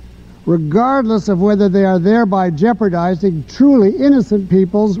convictions, regardless of whether they are thereby jeopardizing truly innocent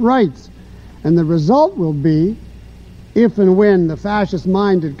people's rights. And the result will be, if and when the fascist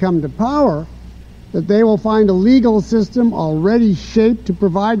mind had come to power, that they will find a legal system already shaped to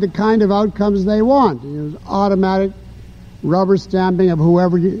provide the kind of outcomes they want. Automatic rubber stamping of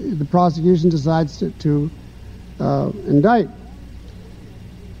whoever the prosecution decides to indict.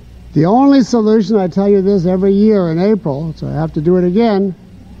 The only solution, I tell you this every year in April, so I have to do it again,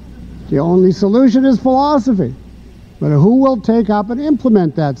 the only solution is philosophy. But who will take up and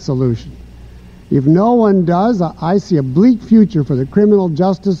implement that solution? If no one does, I see a bleak future for the criminal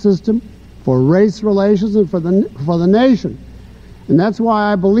justice system, for race relations, and for the nation. And that's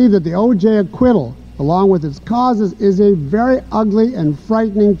why I believe that the O.J. acquittal, along with its causes, is a very ugly and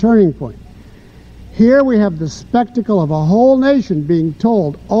frightening turning point. Here we have the spectacle of a whole nation being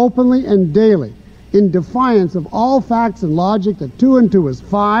told openly and daily, in defiance of all facts and logic, that 2 and 2 is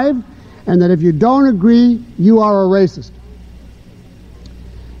 5, and that if you don't agree, you are a racist.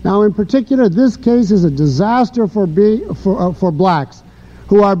 Now, in particular, this case is a disaster for blacks,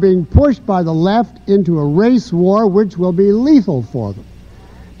 who are being pushed by the left into a race war which will be lethal for them.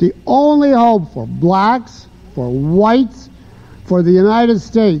 The only hope for blacks, for whites, for the United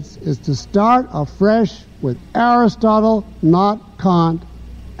States is to start afresh with Aristotle, not Kant,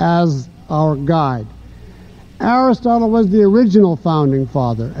 as our guide. Aristotle was the original founding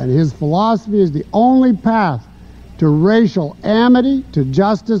father, and his philosophy is the only path to racial amity, to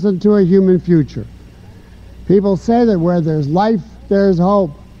justice, and to a human future. People say that where there's life, there's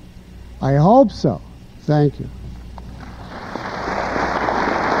hope. I hope so. Thank you.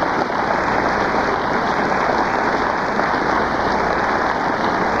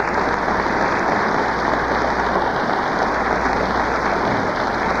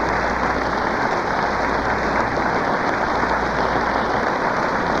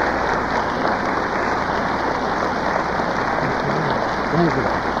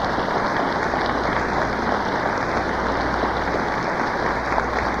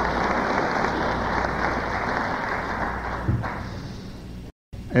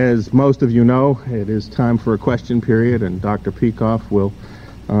 As most of you know, it is time for a question period, and Dr. Peikoff will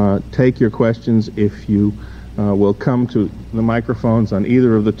take your questions if you will come to the microphones on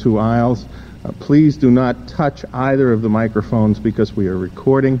either of the two aisles. Please do not touch either of the microphones because we are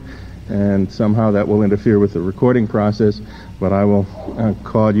recording, and somehow that will interfere with the recording process, but I will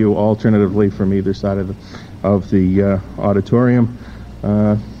call you alternatively from either side of the auditorium.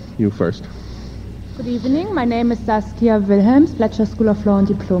 You first. Good evening. My name is Saskia Wilhelms, Fletcher School of Law and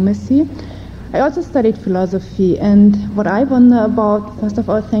Diplomacy. I also studied philosophy, and what I wonder about, first of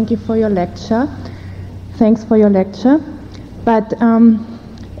all, thank you for your lecture. Thanks for your lecture. But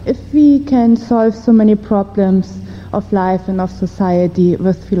if we can solve so many problems of life and of society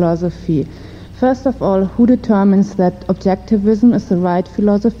with philosophy, first of all, who determines that objectivism is the right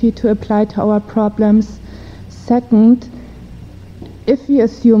philosophy to apply to our problems? Second, if we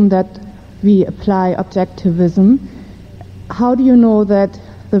assume that we apply objectivism, how do you know that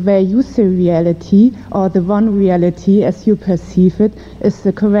the way you see reality, or the one reality as you perceive it, is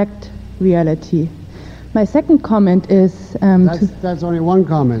the correct reality? My second comment is... that's only one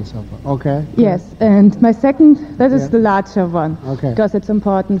comment so far. Okay. Yes, and my second, that is the larger one, because it's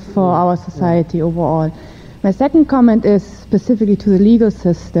important for our society overall. My second comment is specifically to the legal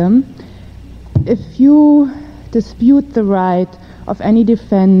system. If you dispute the right of any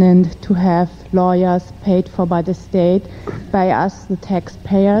defendant to have lawyers paid for by the state, by us, the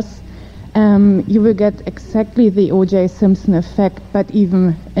taxpayers, you will get exactly the O.J. Simpson effect, but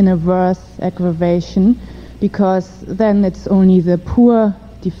even in a worse aggravation, because then it's only the poor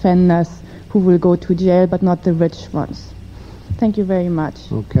defenders who will go to jail, but not the rich ones. Thank you very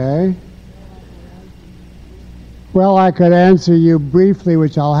much. Okay. Well, I could answer you briefly,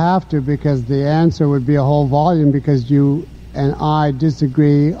 which I'll have to, because the answer would be a whole volume, because you and I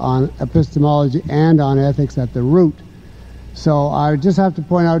disagree on epistemology and on ethics at the root. So I just have to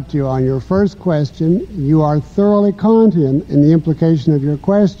point out to you, on your first question, you are thoroughly Kantian in the implication of your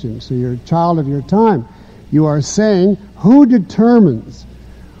question. So you're a child of your time. You are saying, who determines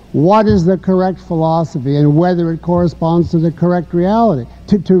what is the correct philosophy and whether it corresponds to the correct reality,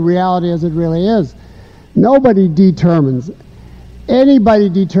 to reality as it really is? Nobody determines. Anybody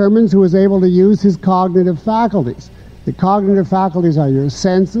determines who is able to use his cognitive faculties. The cognitive faculties are your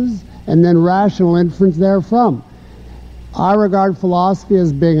senses, and then rational inference therefrom. I regard philosophy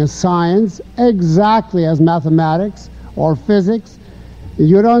as being a science exactly as mathematics or physics.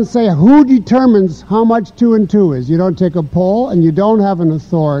 You don't say who determines how much 2 and 2 is. You don't take a poll, and you don't have an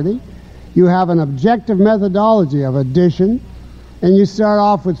authority. You have an objective methodology of addition, and you start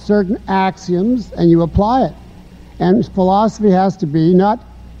off with certain axioms, and you apply it. And philosophy has to be not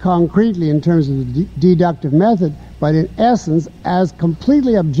concretely in terms of the deductive method, but in essence as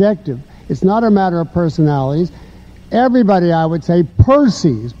completely objective. It's not a matter of personalities. Everybody, I would say,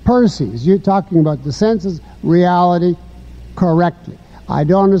 perceives. You're talking about the senses, reality, correctly. I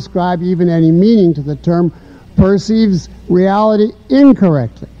don't ascribe even any meaning to the term perceives reality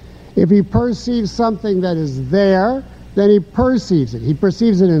incorrectly. If he perceives something that is there, then he perceives it. He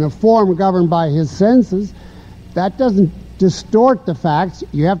perceives it in a form governed by his senses. That doesn't distort the facts.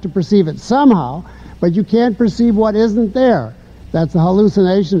 You have to perceive it somehow, but you can't perceive what isn't there. That's a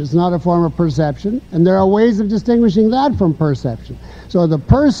hallucination. It's not a form of perception, and there are ways of distinguishing that from perception. So the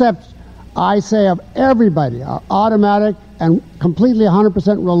percepts, I say, of everybody are automatic and completely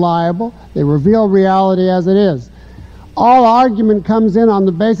 100% reliable. They reveal reality as it is. All argument comes in on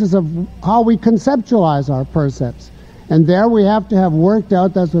the basis of how we conceptualize our percepts, and there we have to have worked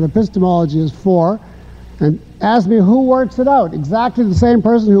out. That's what epistemology is for. And ask me who works it out. Exactly the same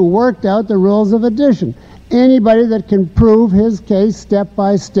person who worked out the rules of addition. Anybody that can prove his case step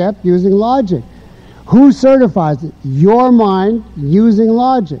by step using logic. Who certifies it? Your mind using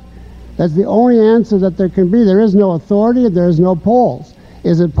logic. That's the only answer that there can be. There is no authority, there is no polls.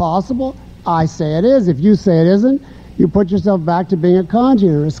 Is it possible? I say it is. If you say it isn't, you put yourself back to being a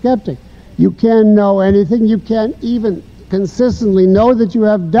Kantian or a skeptic. You can't know anything. You can't even consistently know that you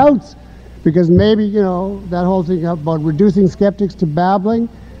have doubts, because maybe, you know, that whole thing about reducing skeptics to babbling.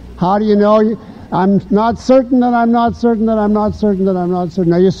 How do you know? I'm not certain that I'm not certain that I'm not certain that I'm not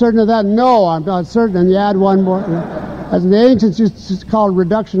certain. Are you certain of that? No, I'm not certain. And you add one more. As the ancients used to call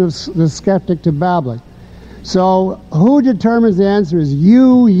reduction of the skeptic to babbling. So who determines the answer is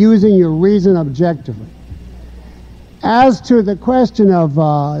you, using your reason objectively. As to the question of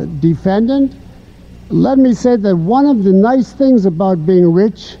defendant, let me say that one of the nice things about being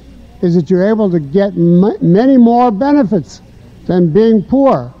rich is that you're able to get many more benefits than being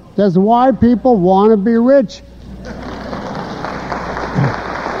poor. That's why people want to be rich.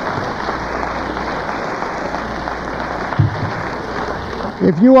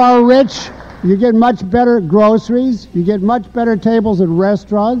 If you are rich, you get much better groceries, you get much better tables at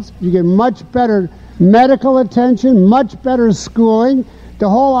restaurants, you get much better medical attention, much better schooling. The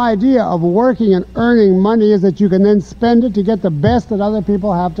whole idea of working and earning money is that you can then spend it to get the best that other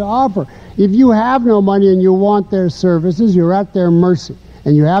people have to offer. If you have no money and you want their services, you're at their mercy,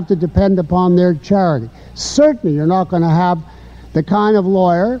 and you have to depend upon their charity. Certainly you're not going to have the kind of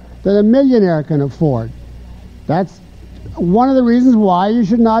lawyer that a millionaire can afford. That's one of the reasons why you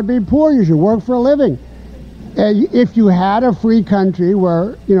should not be poor. You should work for a living. If you had a free country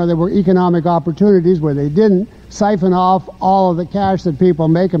where, you know, there were economic opportunities where they didn't siphon off all of the cash that people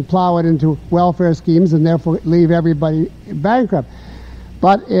make and plow it into welfare schemes and therefore leave everybody bankrupt.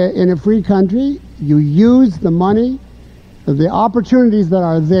 But in a free country, you use the money, the opportunities that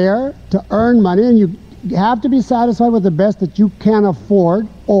are there to earn money, and you have to be satisfied with the best that you can afford,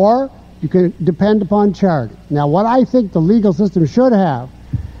 or you can depend upon charity. Now, what I think the legal system should have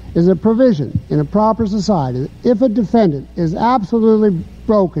is a provision in a proper society that if a defendant is absolutely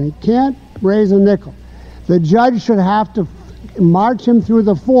broken, he can't raise a nickel, the judge should have to march him through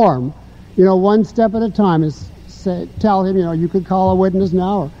the form, you know, one step at a time, and say, tell him, you know, you could call a witness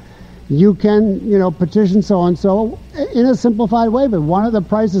now, or you can, you know, petition so-and-so in a simplified way. But one of the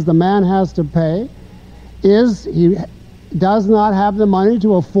prices the man has to pay is he does not have the money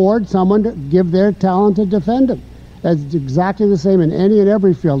to afford someone to give their talent to defend him. That's exactly the same in any and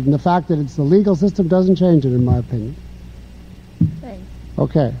every field, and the fact that it's the legal system doesn't change it, in my opinion. Thanks.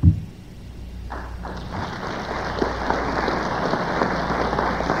 Okay.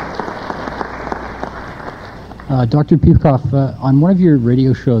 Dr. Peikoff, on one of your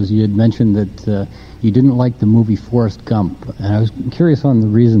radio shows you had mentioned that you didn't like the movie Forrest Gump, and I was curious on the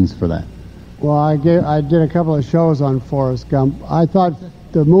reasons for that. Well, I did a couple of shows on Forrest Gump. I thought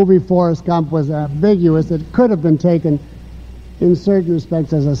the movie Forrest Gump was ambiguous. It could have been taken in certain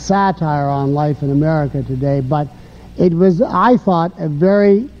respects as a satire on life in America today, but it was, I thought, a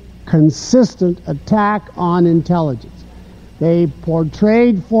very consistent attack on intelligence. They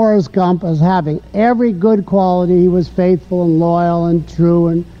portrayed Forrest Gump as having every good quality. He was faithful and loyal and true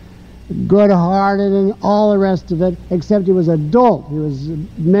and good-hearted and all the rest of it, except he was a dolt. He was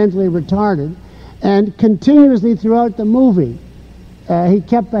mentally retarded. And continuously throughout the movie, he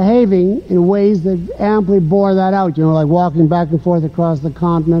kept behaving in ways that amply bore that out. You know, like walking back and forth across the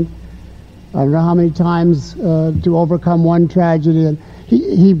continent, I don't know how many times to overcome one tragedy. And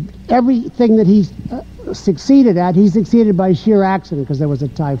he everything that he succeeded at, he succeeded by sheer accident because there was a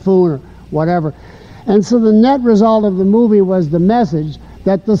typhoon or whatever. And so the net result of the movie was the message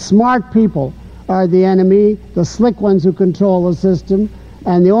that the smart people are the enemy, the slick ones who control the system,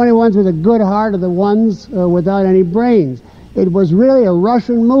 and the only ones with a good heart are the ones without any brains. It was really a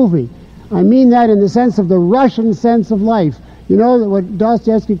Russian movie. I mean that in the sense of the Russian sense of life. You know what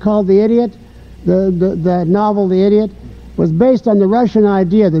Dostoevsky called The Idiot? The novel The Idiot was based on the Russian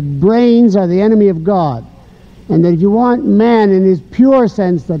idea that brains are the enemy of God, and that if you want man in his pure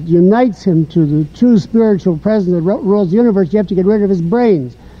sense that unites him to the true spiritual presence that rules the universe, you have to get rid of his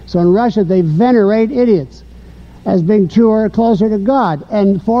brains. So in Russia they venerate idiots as being truer, closer to God.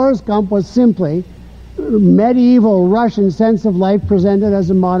 And Forrest Gump was simply medieval Russian sense of life presented as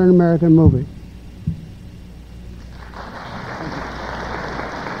a modern American movie.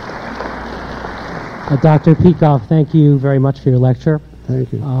 Dr. Peikoff, thank you very much for your lecture.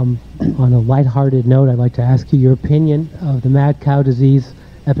 Thank you. On a lighthearted note, I'd like to ask you your opinion of the mad cow disease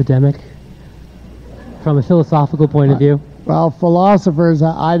epidemic from a philosophical point of view. Well, philosophers,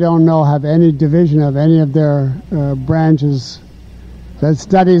 I don't know, have any division of any of their branches that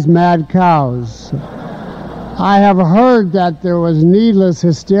studies mad cows. I have heard that there was needless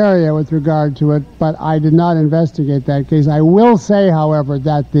hysteria with regard to it, but I did not investigate that case. I will say, however,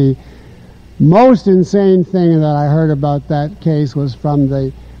 that the most insane thing that I heard about that case was from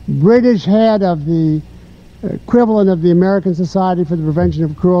the British head of the equivalent of the American Society for the Prevention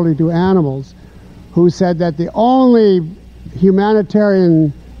of Cruelty to Animals, who said that the only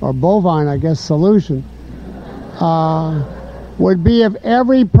humanitarian, or bovine, I guess, solution would be if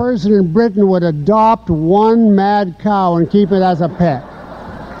every person in Britain would adopt one mad cow and keep it as a pet.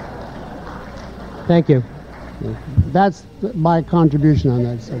 Thank you. That's my contribution on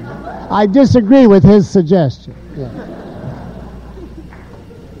that subject. I disagree with his suggestion. Yeah.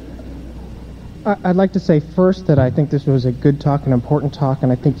 I'd like to say first that I think this was a good talk, an important talk,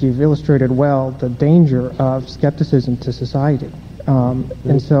 and I think you've illustrated well the danger of skepticism to society.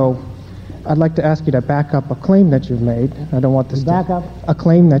 And so I'd like to ask you to back up a claim that you've made. I don't want this back up a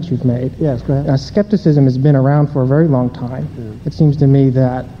claim that you've made. Yes, go ahead. Skepticism has been around for a very long time. Yeah. It seems to me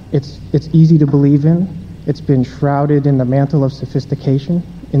that it's easy to believe in. It's been shrouded in the mantle of sophistication,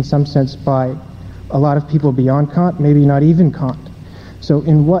 in some sense, by a lot of people beyond Kant, maybe not even Kant. So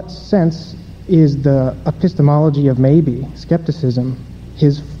in what sense is the epistemology of maybe, skepticism,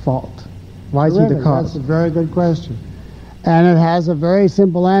 his fault? Why is he the cause? That's a very good question. And it has a very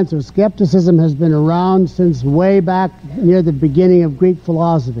simple answer. Skepticism has been around since way back near the beginning of Greek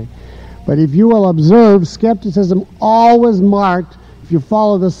philosophy. But if you will observe, skepticism always marked, if you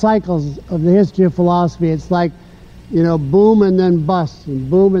follow the cycles of the history of philosophy, it's like, you know, boom and then bust, and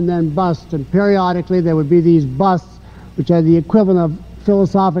boom and then bust. And periodically there would be these busts, which are the equivalent of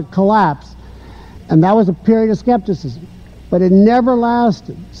philosophic collapse. And that was a period of skepticism. But it never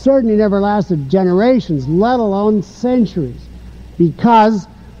lasted, certainly never lasted generations, let alone centuries, because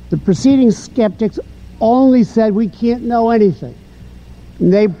the preceding skeptics only said we can't know anything.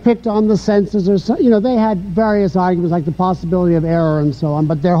 And they picked on the senses, or so, you know, they had various arguments like the possibility of error and so on,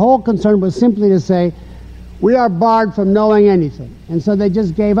 but their whole concern was simply to say we are barred from knowing anything. And so they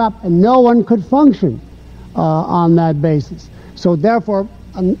just gave up, and no one could function on that basis. So therefore,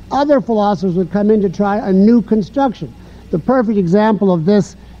 other philosophers would come in to try a new construction. The perfect example of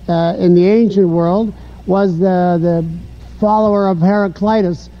this in the ancient world was the follower of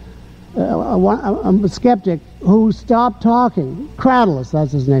Heraclitus, a skeptic, who stopped talking, Cratylus,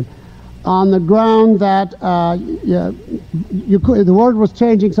 that's his name, on the ground that the world was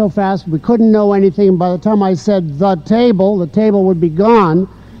changing so fast we couldn't know anything. And by the time I said the table would be gone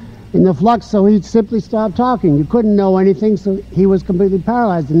in the flux, so he simply stopped talking. You couldn't know anything, so he was completely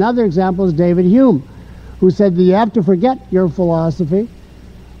paralyzed. Another example is David Hume, who said that you have to forget your philosophy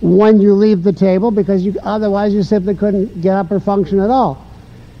when you leave the table, because otherwise you simply couldn't get up or function at all.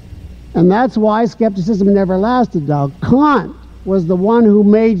 And that's why skepticism never lasted. Now, Kant was the one who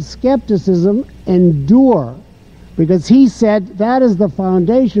made skepticism endure, because he said that is the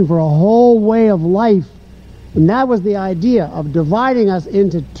foundation for a whole way of life. And that was the idea of dividing us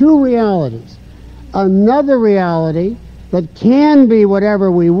into two realities. Another reality that can be whatever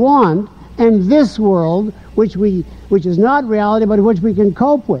we want, and this world, which is not reality, but which we can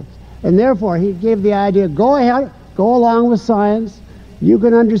cope with. And therefore, he gave the idea, go ahead, go along with science, you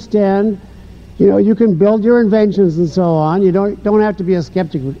can understand, you know, you can build your inventions and so on. You don't have to be a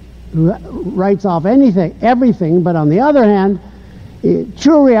skeptic who writes off everything, but on the other hand,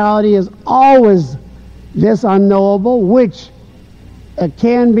 true reality is always this unknowable, which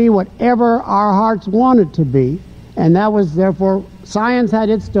can be whatever our hearts want it to be. And that was, therefore, science had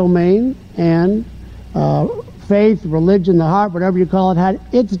its domain, and faith, religion, the heart, whatever you call it, had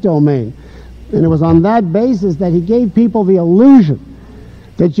its domain. And it was on that basis that he gave people the illusion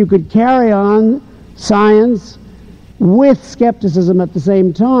that you could carry on science with skepticism at the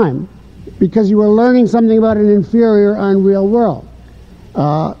same time, because you were learning something about an inferior, unreal world.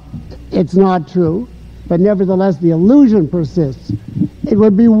 It's not true, but nevertheless the illusion persists. It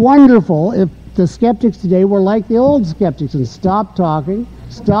would be wonderful if the skeptics today were like the old skeptics and stopped talking,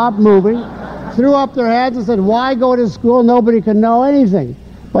 stopped moving, threw up their heads and said, why go to school? Nobody can know anything.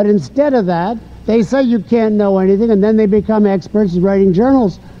 But instead of that, they say you can't know anything, and then they become experts writing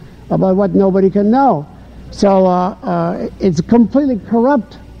journals about what nobody can know. So it's completely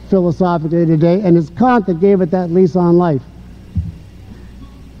corrupt philosophically today, and it's Kant that gave it that lease on life.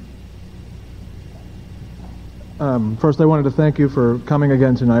 First, I wanted to thank you for coming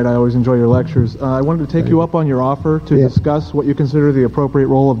again tonight. I always enjoy your lectures. I wanted to take you up on your offer to discuss what you consider the appropriate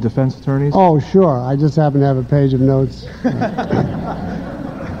role of defense attorneys. Oh, sure. I just happen to have a page of notes.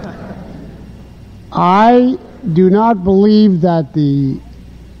 I do not believe that the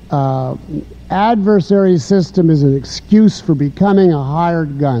adversary system is an excuse for becoming a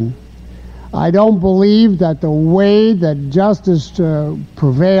hired gun. I don't believe that the way that justice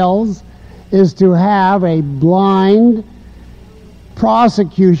prevails is to have a blind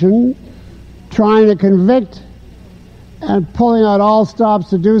prosecution trying to convict and pulling out all stops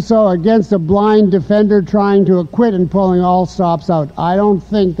to do so against a blind defender trying to acquit and pulling all stops out. I don't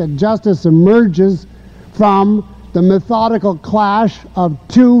think that justice emerges from the methodical clash of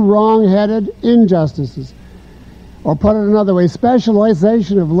two wrong-headed injustices. Or put it another way,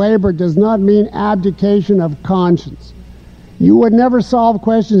 specialization of labor does not mean abdication of conscience. You would never solve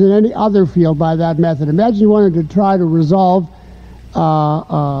questions in any other field by that method. Imagine you wanted to try to resolve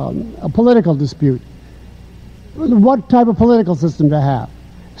a political dispute. What type of political system to have?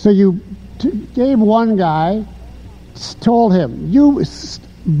 So you gave one guy, told him, you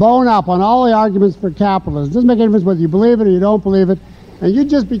bone up on all the arguments for capitalism. It doesn't make any difference whether you believe it or you don't believe it. And you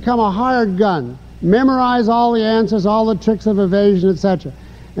just become a hired gun. Memorize all the answers, all the tricks of evasion, etc.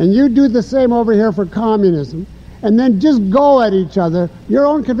 And you do the same over here for communism. And then just go at each other. Your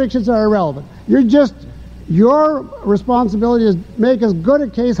own convictions are irrelevant. Your responsibility is make as good a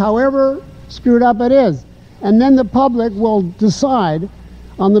case however screwed up it is. And then the public will decide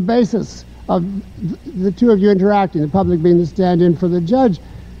on the basis of the two of you interacting, the public being the stand-in for the judge.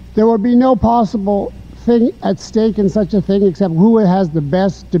 There will be no possible thing at stake in such a thing except who has the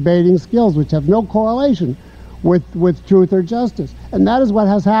best debating skills, which have no correlation with truth or justice. And that is what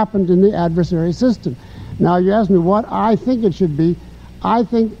has happened in the adversary system. Now, you ask me what I think it should be. I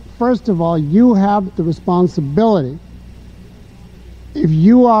think, first of all, you have the responsibility, if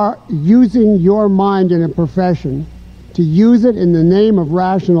you are using your mind in a profession, to use it in the name of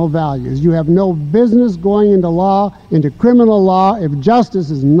rational values. You have no business going into law, into criminal law, if justice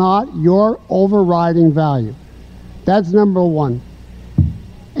is not your overriding value. That's number one.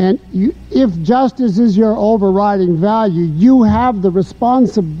 And if justice is your overriding value, you have the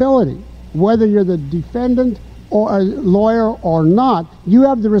responsibility, whether you're the defendant or a lawyer or not, you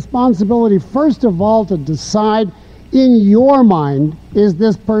have the responsibility, first of all, to decide in your mind, is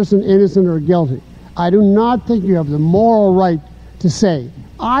this person innocent or guilty? I do not think you have the moral right to say,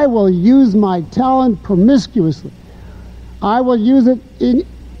 I will use my talent promiscuously. I will use it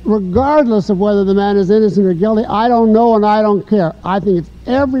regardless of whether the man is innocent or guilty. I don't know and I don't care. I think it's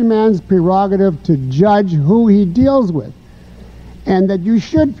every man's prerogative to judge who he deals with. And that you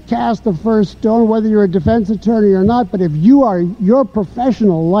should cast the first stone, whether you're a defense attorney or not, but if your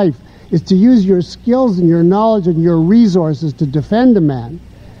professional life is to use your skills and your knowledge and your resources to defend a man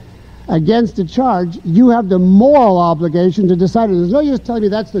against a charge, you have the moral obligation to decide it. There's no use telling me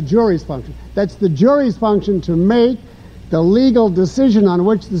that's the jury's function. That's the jury's function to make the legal decision on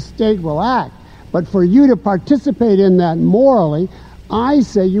which the state will act. But for you to participate in that morally, I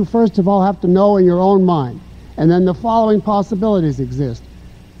say you first of all have to know in your own mind. And then the following possibilities exist.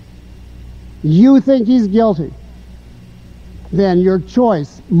 You think he's guilty. Then your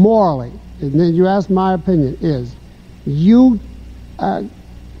choice morally, and then you ask my opinion, is you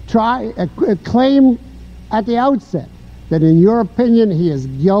claim at the outset that in your opinion he is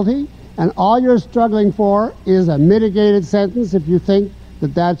guilty, and all you're struggling for is a mitigated sentence if you think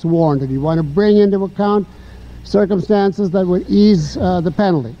that that's warranted. You want to bring into account circumstances that would ease the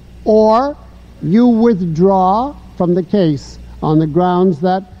penalty. Or you withdraw from the case on the grounds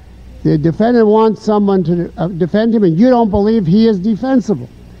that the defendant wants someone to defend him and you don't believe he is defensible.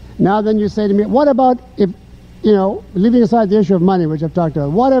 Now then you say to me, what about if, leaving aside the issue of money, which I've talked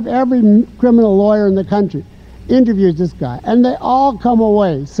about, what if every criminal lawyer in the country interviews this guy and they all come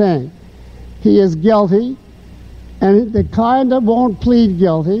away saying he is guilty and the client won't plead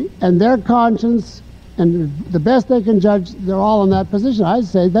guilty and their conscience and the best they can judge, they're all in that position? I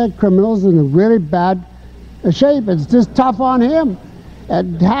say that criminal's in a really bad shape. It's just tough on him.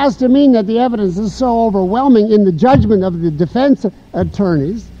 It has to mean that the evidence is so overwhelming in the judgment of the defense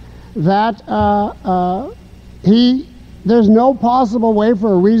attorneys that there's no possible way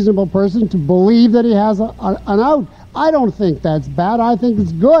for a reasonable person to believe that he has an out. I don't think that's bad. I think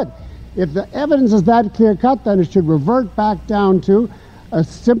it's good. If the evidence is that clear-cut, then it should revert back down to a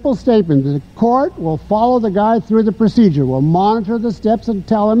simple statement. The court will follow the guy through the procedure, will monitor the steps and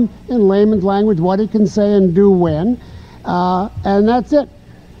tell him in layman's language what he can say and do when, and that's it.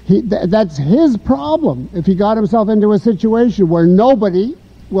 That's his problem if he got himself into a situation where nobody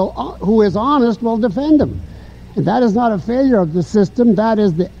who is honest will defend him. And that is not a failure of the system. That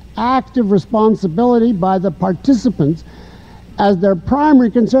is the active responsibility by the participants as their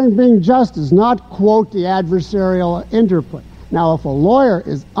primary concern being justice, not, quote, the adversarial interplay. Now, if a lawyer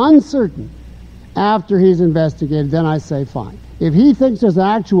is uncertain after he's investigated, then I say fine. If he thinks there's an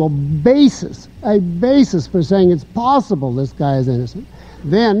actual basis, for saying it's possible this guy is innocent,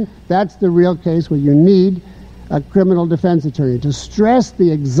 then that's the real case where you need a criminal defense attorney to stress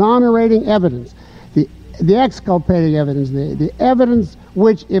the exonerating evidence, the exculpating evidence, the evidence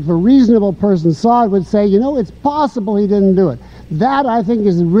which if a reasonable person saw it would say, you know, it's possible he didn't do it. That, I think,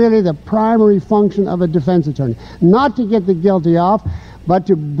 is really the primary function of a defense attorney. Not to get the guilty off, but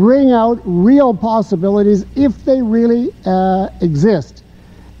to bring out real possibilities if they really exist.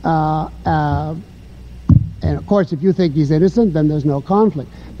 And of course, if you think he's innocent, then there's no conflict.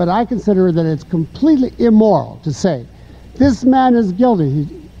 But I consider that it's completely immoral to say, this man is guilty.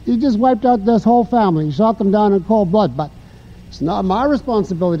 He just wiped out this whole family. He shot them down in cold blood. But it's not my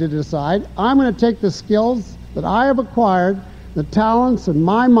responsibility to decide. I'm going to take the skills that I have acquired, the talents in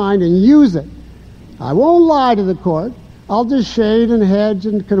my mind, and use it. I won't lie to the court. I'll just shade and hedge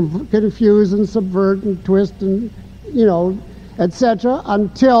and confuse and subvert and twist and, you know, etc.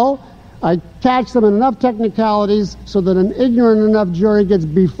 until I catch them in enough technicalities so that an ignorant enough jury gets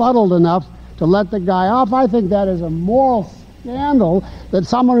befuddled enough to let the guy off. I think that is a moral scandal that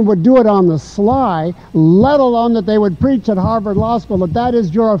someone would do it on the sly, let alone that they would preach at Harvard Law School that that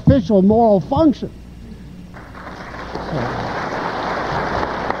is your official moral function.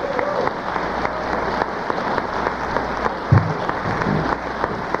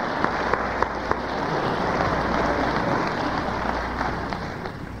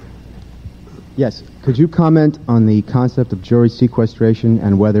 Yes. Could you comment on the concept of jury sequestration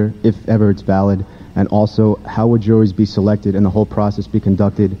and whether, if ever, it's valid? And also, how would juries be selected and the whole process be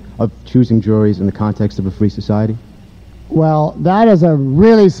conducted of choosing juries in the context of a free society? Well, that is a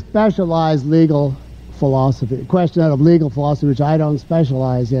really specialized legal philosophy, a question out of legal philosophy, which I don't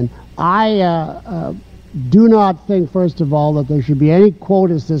specialize in. I do not think, first of all, that there should be any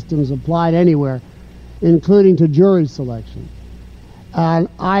quota systems applied anywhere, including to jury selection. And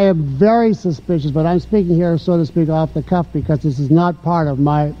I am very suspicious, but I'm speaking here, so to speak, off the cuff, because this is not part of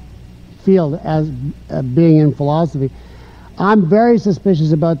my field as being in philosophy. I'm very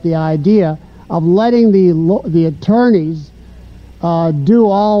suspicious about the idea of letting the attorneys do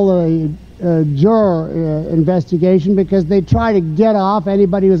all the juror investigation, because they try to get off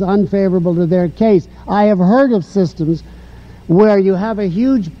anybody who's unfavorable to their case. I have heard of systems where you have a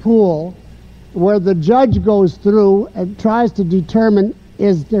huge pool where the judge goes through and tries to determine,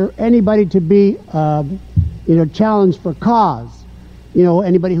 is there anybody to be challenged for cause? You know,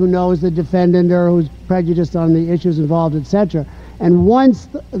 anybody who knows the defendant or who's prejudiced on the issues involved, etc. And once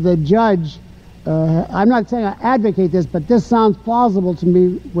the judge, I'm not saying I advocate this, but this sounds plausible to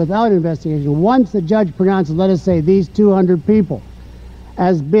me without investigation. Once the judge pronounces, let us say, these 200 people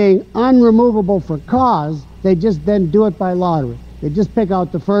as being unremovable for cause, they just then do it by lottery. They just pick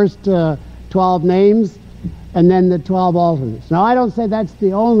out the first 12 names and then the 12 alternates. Now, I don't say that's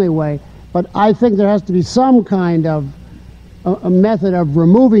the only way, but I think there has to be some kind of a method of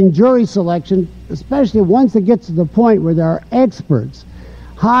removing jury selection, especially once it gets to the point where there are experts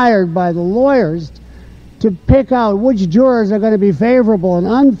hired by the lawyers to pick out which jurors are going to be favorable and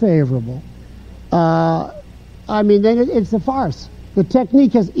unfavorable. I mean, then it's a farce. The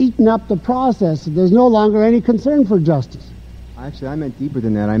technique has eaten up the process. There's no longer any concern for justice. Actually, I meant deeper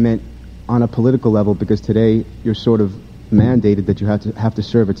than that. I meant on a political level, because today you're sort of mandated that you have to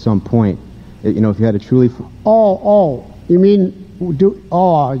serve at some point. You know, if you had a truly... You mean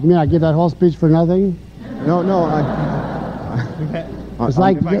I give that whole speech for nothing? No. It's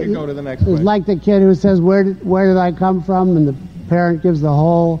like if I could go to the next it's like the kid who says, where did I come from? And the parent gives the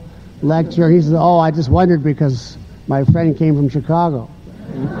whole lecture. He says, I just wondered because my friend came from Chicago.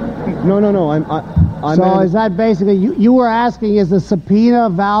 No. So is that basically, you were asking, is the subpoena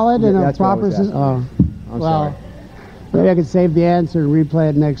valid in a proper system? I'm sorry. Maybe I could save the answer and replay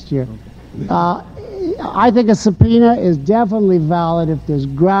it next year. I think a subpoena is definitely valid if there's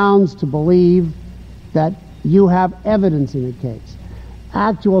grounds to believe that you have evidence in a case.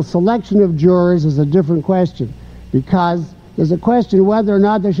 Actual selection of jurors is a different question, because there's a question whether or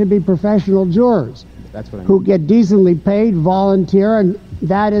not there should be professional jurors. That's what I mean. Who get decently paid, volunteer, and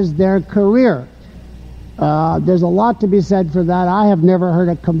that is their career. There's a lot to be said for that. I have never heard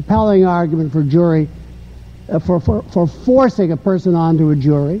a compelling argument for jury, for forcing a person onto a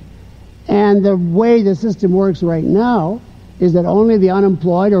jury. And the way the system works right now is that only the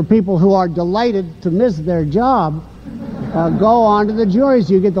unemployed or people who are delighted to miss their job go on to the jury.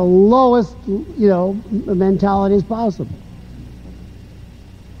 So you get the lowest, mentalities possible.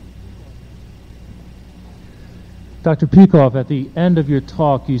 Dr. Peikoff, at the end of your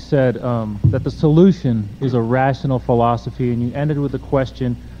talk, you said that the solution is a rational philosophy, and you ended with the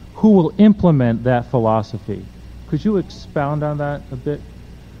question, who will implement that philosophy? Could you expound on that a bit?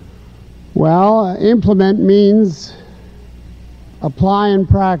 Well, implement means apply in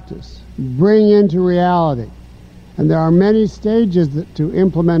practice, bring into reality. And there are many stages to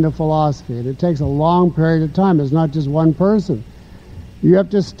implement a philosophy, and it takes a long period of time. It's not just one person. You have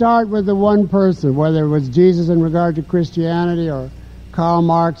to start with the one person, whether it was Jesus in regard to Christianity or Karl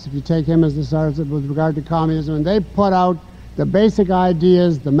Marx, if you take him as the source with regard to communism, and they put out the basic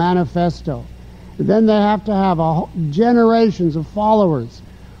ideas, the manifesto. And then they have to have generations of followers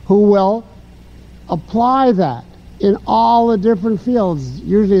who will apply that in all the different fields.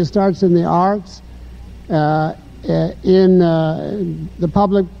 Usually it starts in the arts, in the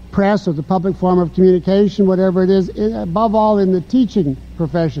public press or the public form of communication, whatever it is, above all in the teaching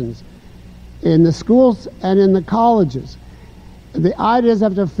professions, in the schools and in the colleges. The ideas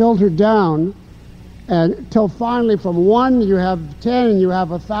have to filter down until finally from 1 you have 10 and you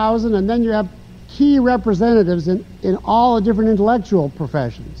have 1,000, and then you have key representatives in all the different intellectual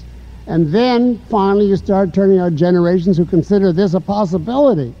professions. And then finally you start turning out generations who consider this a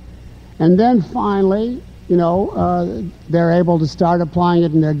possibility. And then finally, they're able to start applying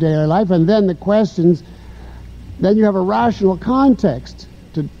it in their daily life. And then the questions, then you have a rational context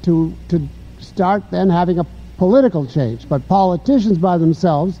to start then having a political change. But politicians by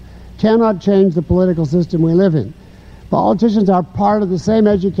themselves cannot change the political system we live in. Politicians are part of the same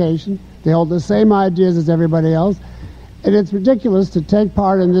education. They hold the same ideas as everybody else. And it's ridiculous to take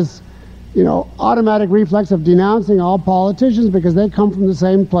part in this, automatic reflex of denouncing all politicians because they come from the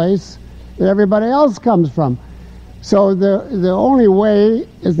same place that everybody else comes from. So the only way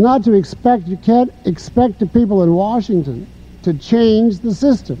is not to expect, you can't expect the people in Washington to change the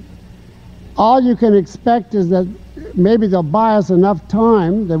system. All you can expect is that maybe they'll buy us enough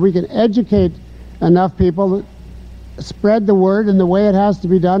time that we can educate enough people, spread the word in the way it has to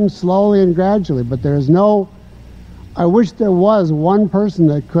be done, slowly and gradually. But there is no, I wish there was one person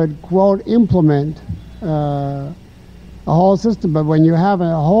that could, quote, implement a whole system. But when you have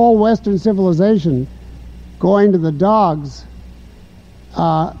a whole Western civilization going to the dogs,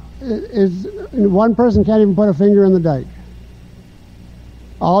 one person can't even put a finger in the dike.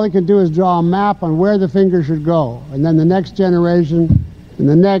 All he can do is draw a map on where the finger should go, and then the next generation, and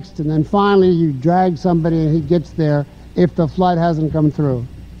the next, and then finally you drag somebody and he gets there if the flood hasn't come through.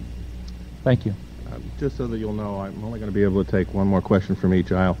 Thank you. Just so that you'll know, I'm only going to be able to take one more question from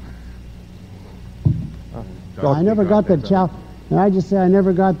each aisle. I never got the challenge. And I just say I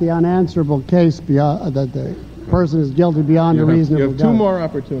never got the unanswerable case beyond, that the person is guilty beyond a reasonable doubt. You have 2 more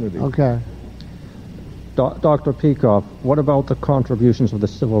opportunities. Okay. Dr. Peikoff, what about the contributions of the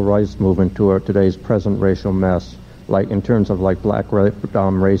civil rights movement to today's present racial mess, like in terms of like black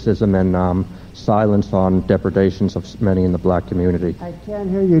racism and silence on depredations of many in the black community? I can't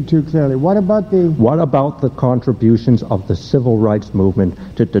hear you too clearly. What about the contributions of the civil rights movement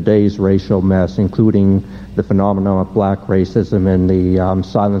to today's racial mess, including the phenomenon of black racism and the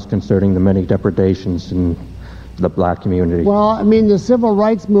silence concerning the many depredations in the black community? Well, I mean, the civil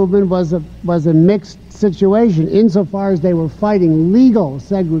rights movement was a mixed situation insofar as they were fighting legal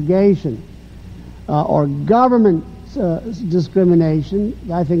segregation or government discrimination.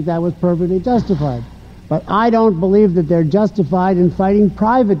 I think that was perfectly justified. But I don't believe that they're justified in fighting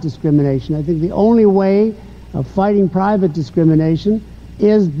private discrimination. I think the only way of fighting private discrimination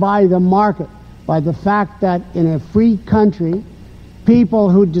is by the market, by the fact that in a free country, people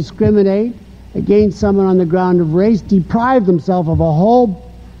who discriminate against someone on the ground of race deprive themselves of a whole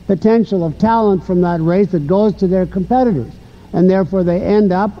potential of talent from that race that goes to their competitors, and therefore they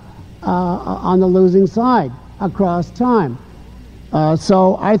end up on the losing side across time.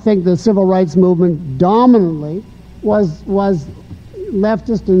 So I think the civil rights movement dominantly was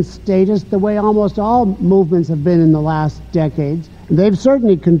leftist and statist, the way almost all movements have been in the last decades. They've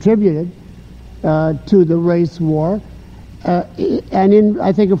certainly contributed to the race war.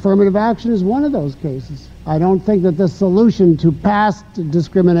 I think affirmative action is one of those cases. I don't think that the solution to past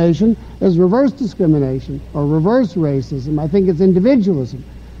discrimination is reverse discrimination or reverse racism. I think it's individualism.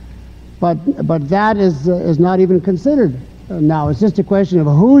 But that is not even considered now. It's just a question of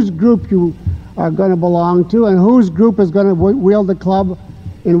whose group you are going to belong to and whose group is going to wield the club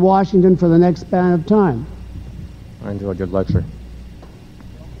in Washington for the next span of time. I enjoyed your lecture.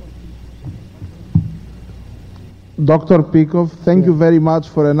 Dr. Peikoff, thank you very much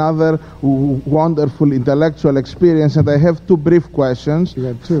for another wonderful intellectual experience, and I have 2 brief questions. You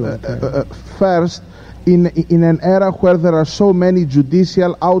have 2. Okay. First, in an era where there are so many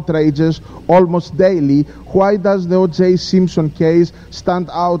judicial outrages almost daily, why does the O.J. Simpson case stand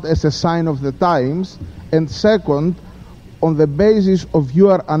out as a sign of the times? And second, on the basis of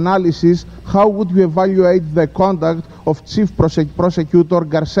your analysis, how would you evaluate the conduct of Chief Prosecutor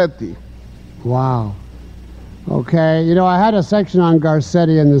Garcetti? Wow. Okay, I had a section on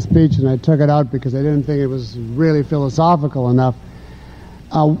Garcetti in the speech, and I took it out because I didn't think it was really philosophical enough.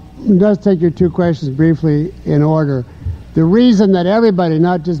 Let's take your 2 questions briefly in order. The reason that everybody,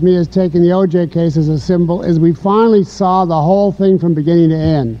 not just me, is taking the OJ case as a symbol is we finally saw the whole thing from beginning to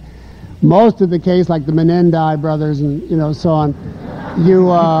end. Most of the case, like the Menendez brothers and so on,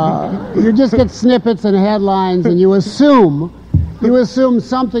 you just get snippets and headlines, and you assume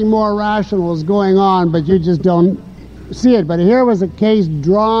something more rational is going on, but you just don't see it. But here was a case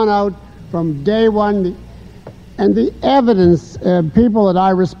drawn out from day one. And the evidence, people that I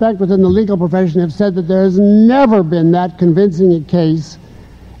respect within the legal profession have said that there has never been that convincing a case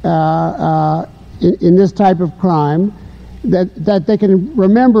in this type of crime that they can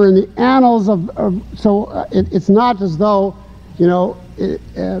remember in the annals it's not as though,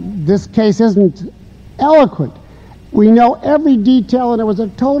 this case isn't eloquent. We know every detail, and it was a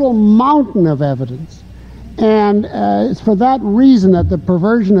total mountain of evidence. And it's for that reason that the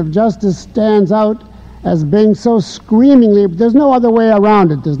perversion of justice stands out as being so screamingly, there's no other way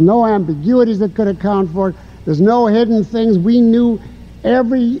around it. There's no ambiguities that could account for it. There's no hidden things. We knew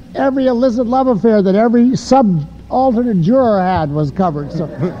every illicit love affair that every alternate juror had was covered. So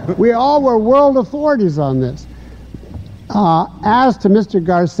we all were world authorities on this. As to Mr.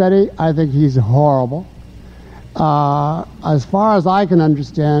 Garcetti, I think he's horrible. As far as I can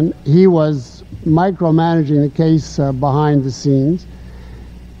understand, he was micromanaging the case behind the scenes.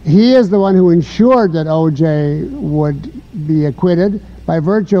 He is the one who ensured that O.J. would be acquitted by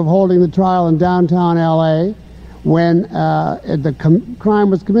virtue of holding the trial in downtown L.A. when the crime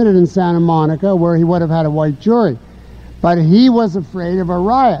was committed in Santa Monica, where he would have had a white jury. But he was afraid of a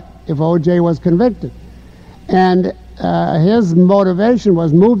riot if O.J. was convicted. And his motivation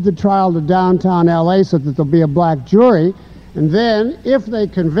was move the trial to downtown L.A. so that there'll be a black jury, and then if they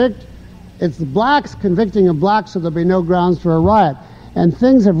convict, it's the blacks convicting of blacks, so there'll be no grounds for a riot. And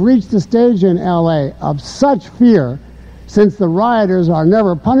things have reached the stage in L.A. of such fear, since the rioters are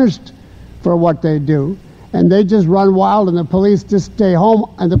never punished for what they do, and they just run wild, and the police just stay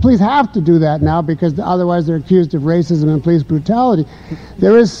home. And the police have to do that now, because otherwise they're accused of racism and police brutality.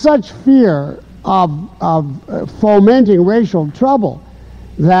 There is such fear of fomenting racial trouble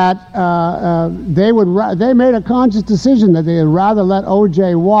that they made a conscious decision that they would rather let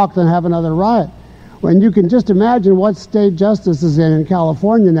O.J. walk than have another riot. When you can just imagine what state justice is in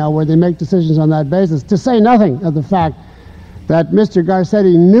California now, where they make decisions on that basis, to say nothing of the fact that Mr.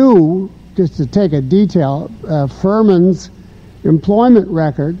 Garcetti knew, just to take a detail, Furman's employment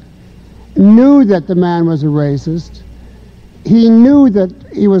record, knew that the man was a racist. He knew that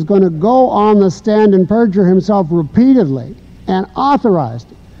he was going to go on the stand and perjure himself repeatedly, and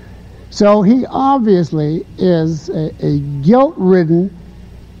authorized it. So he obviously is a guilt-ridden,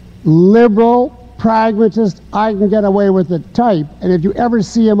 liberal, pragmatist, I can get away with it type, and if you ever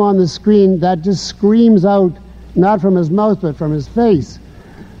see him on the screen, that just screams out, not from his mouth, but from his face.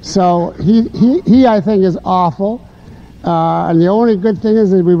 So he I think, is awful, and the only good thing is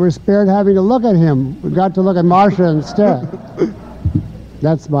that we were spared having to look at him. We got to look at Marsha instead.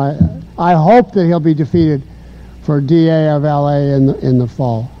 I hope that he'll be defeated for DA of LA in the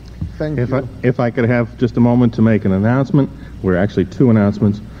fall. Thank you. If I could have just a moment to make an announcement, we're actually two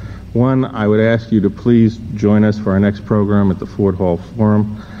announcements. One, I would ask you to please join us for our next program at the Ford Hall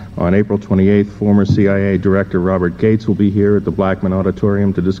Forum. On April 28th, former CIA Director Robert Gates will be here at the Blackman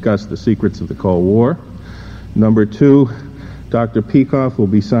Auditorium to discuss the secrets of the Cold War. Number two, Dr. Peikoff will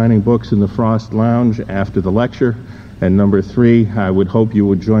be signing books in the Frost Lounge after the lecture. And number three, I would hope you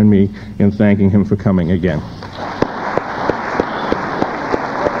would join me in thanking him for coming again.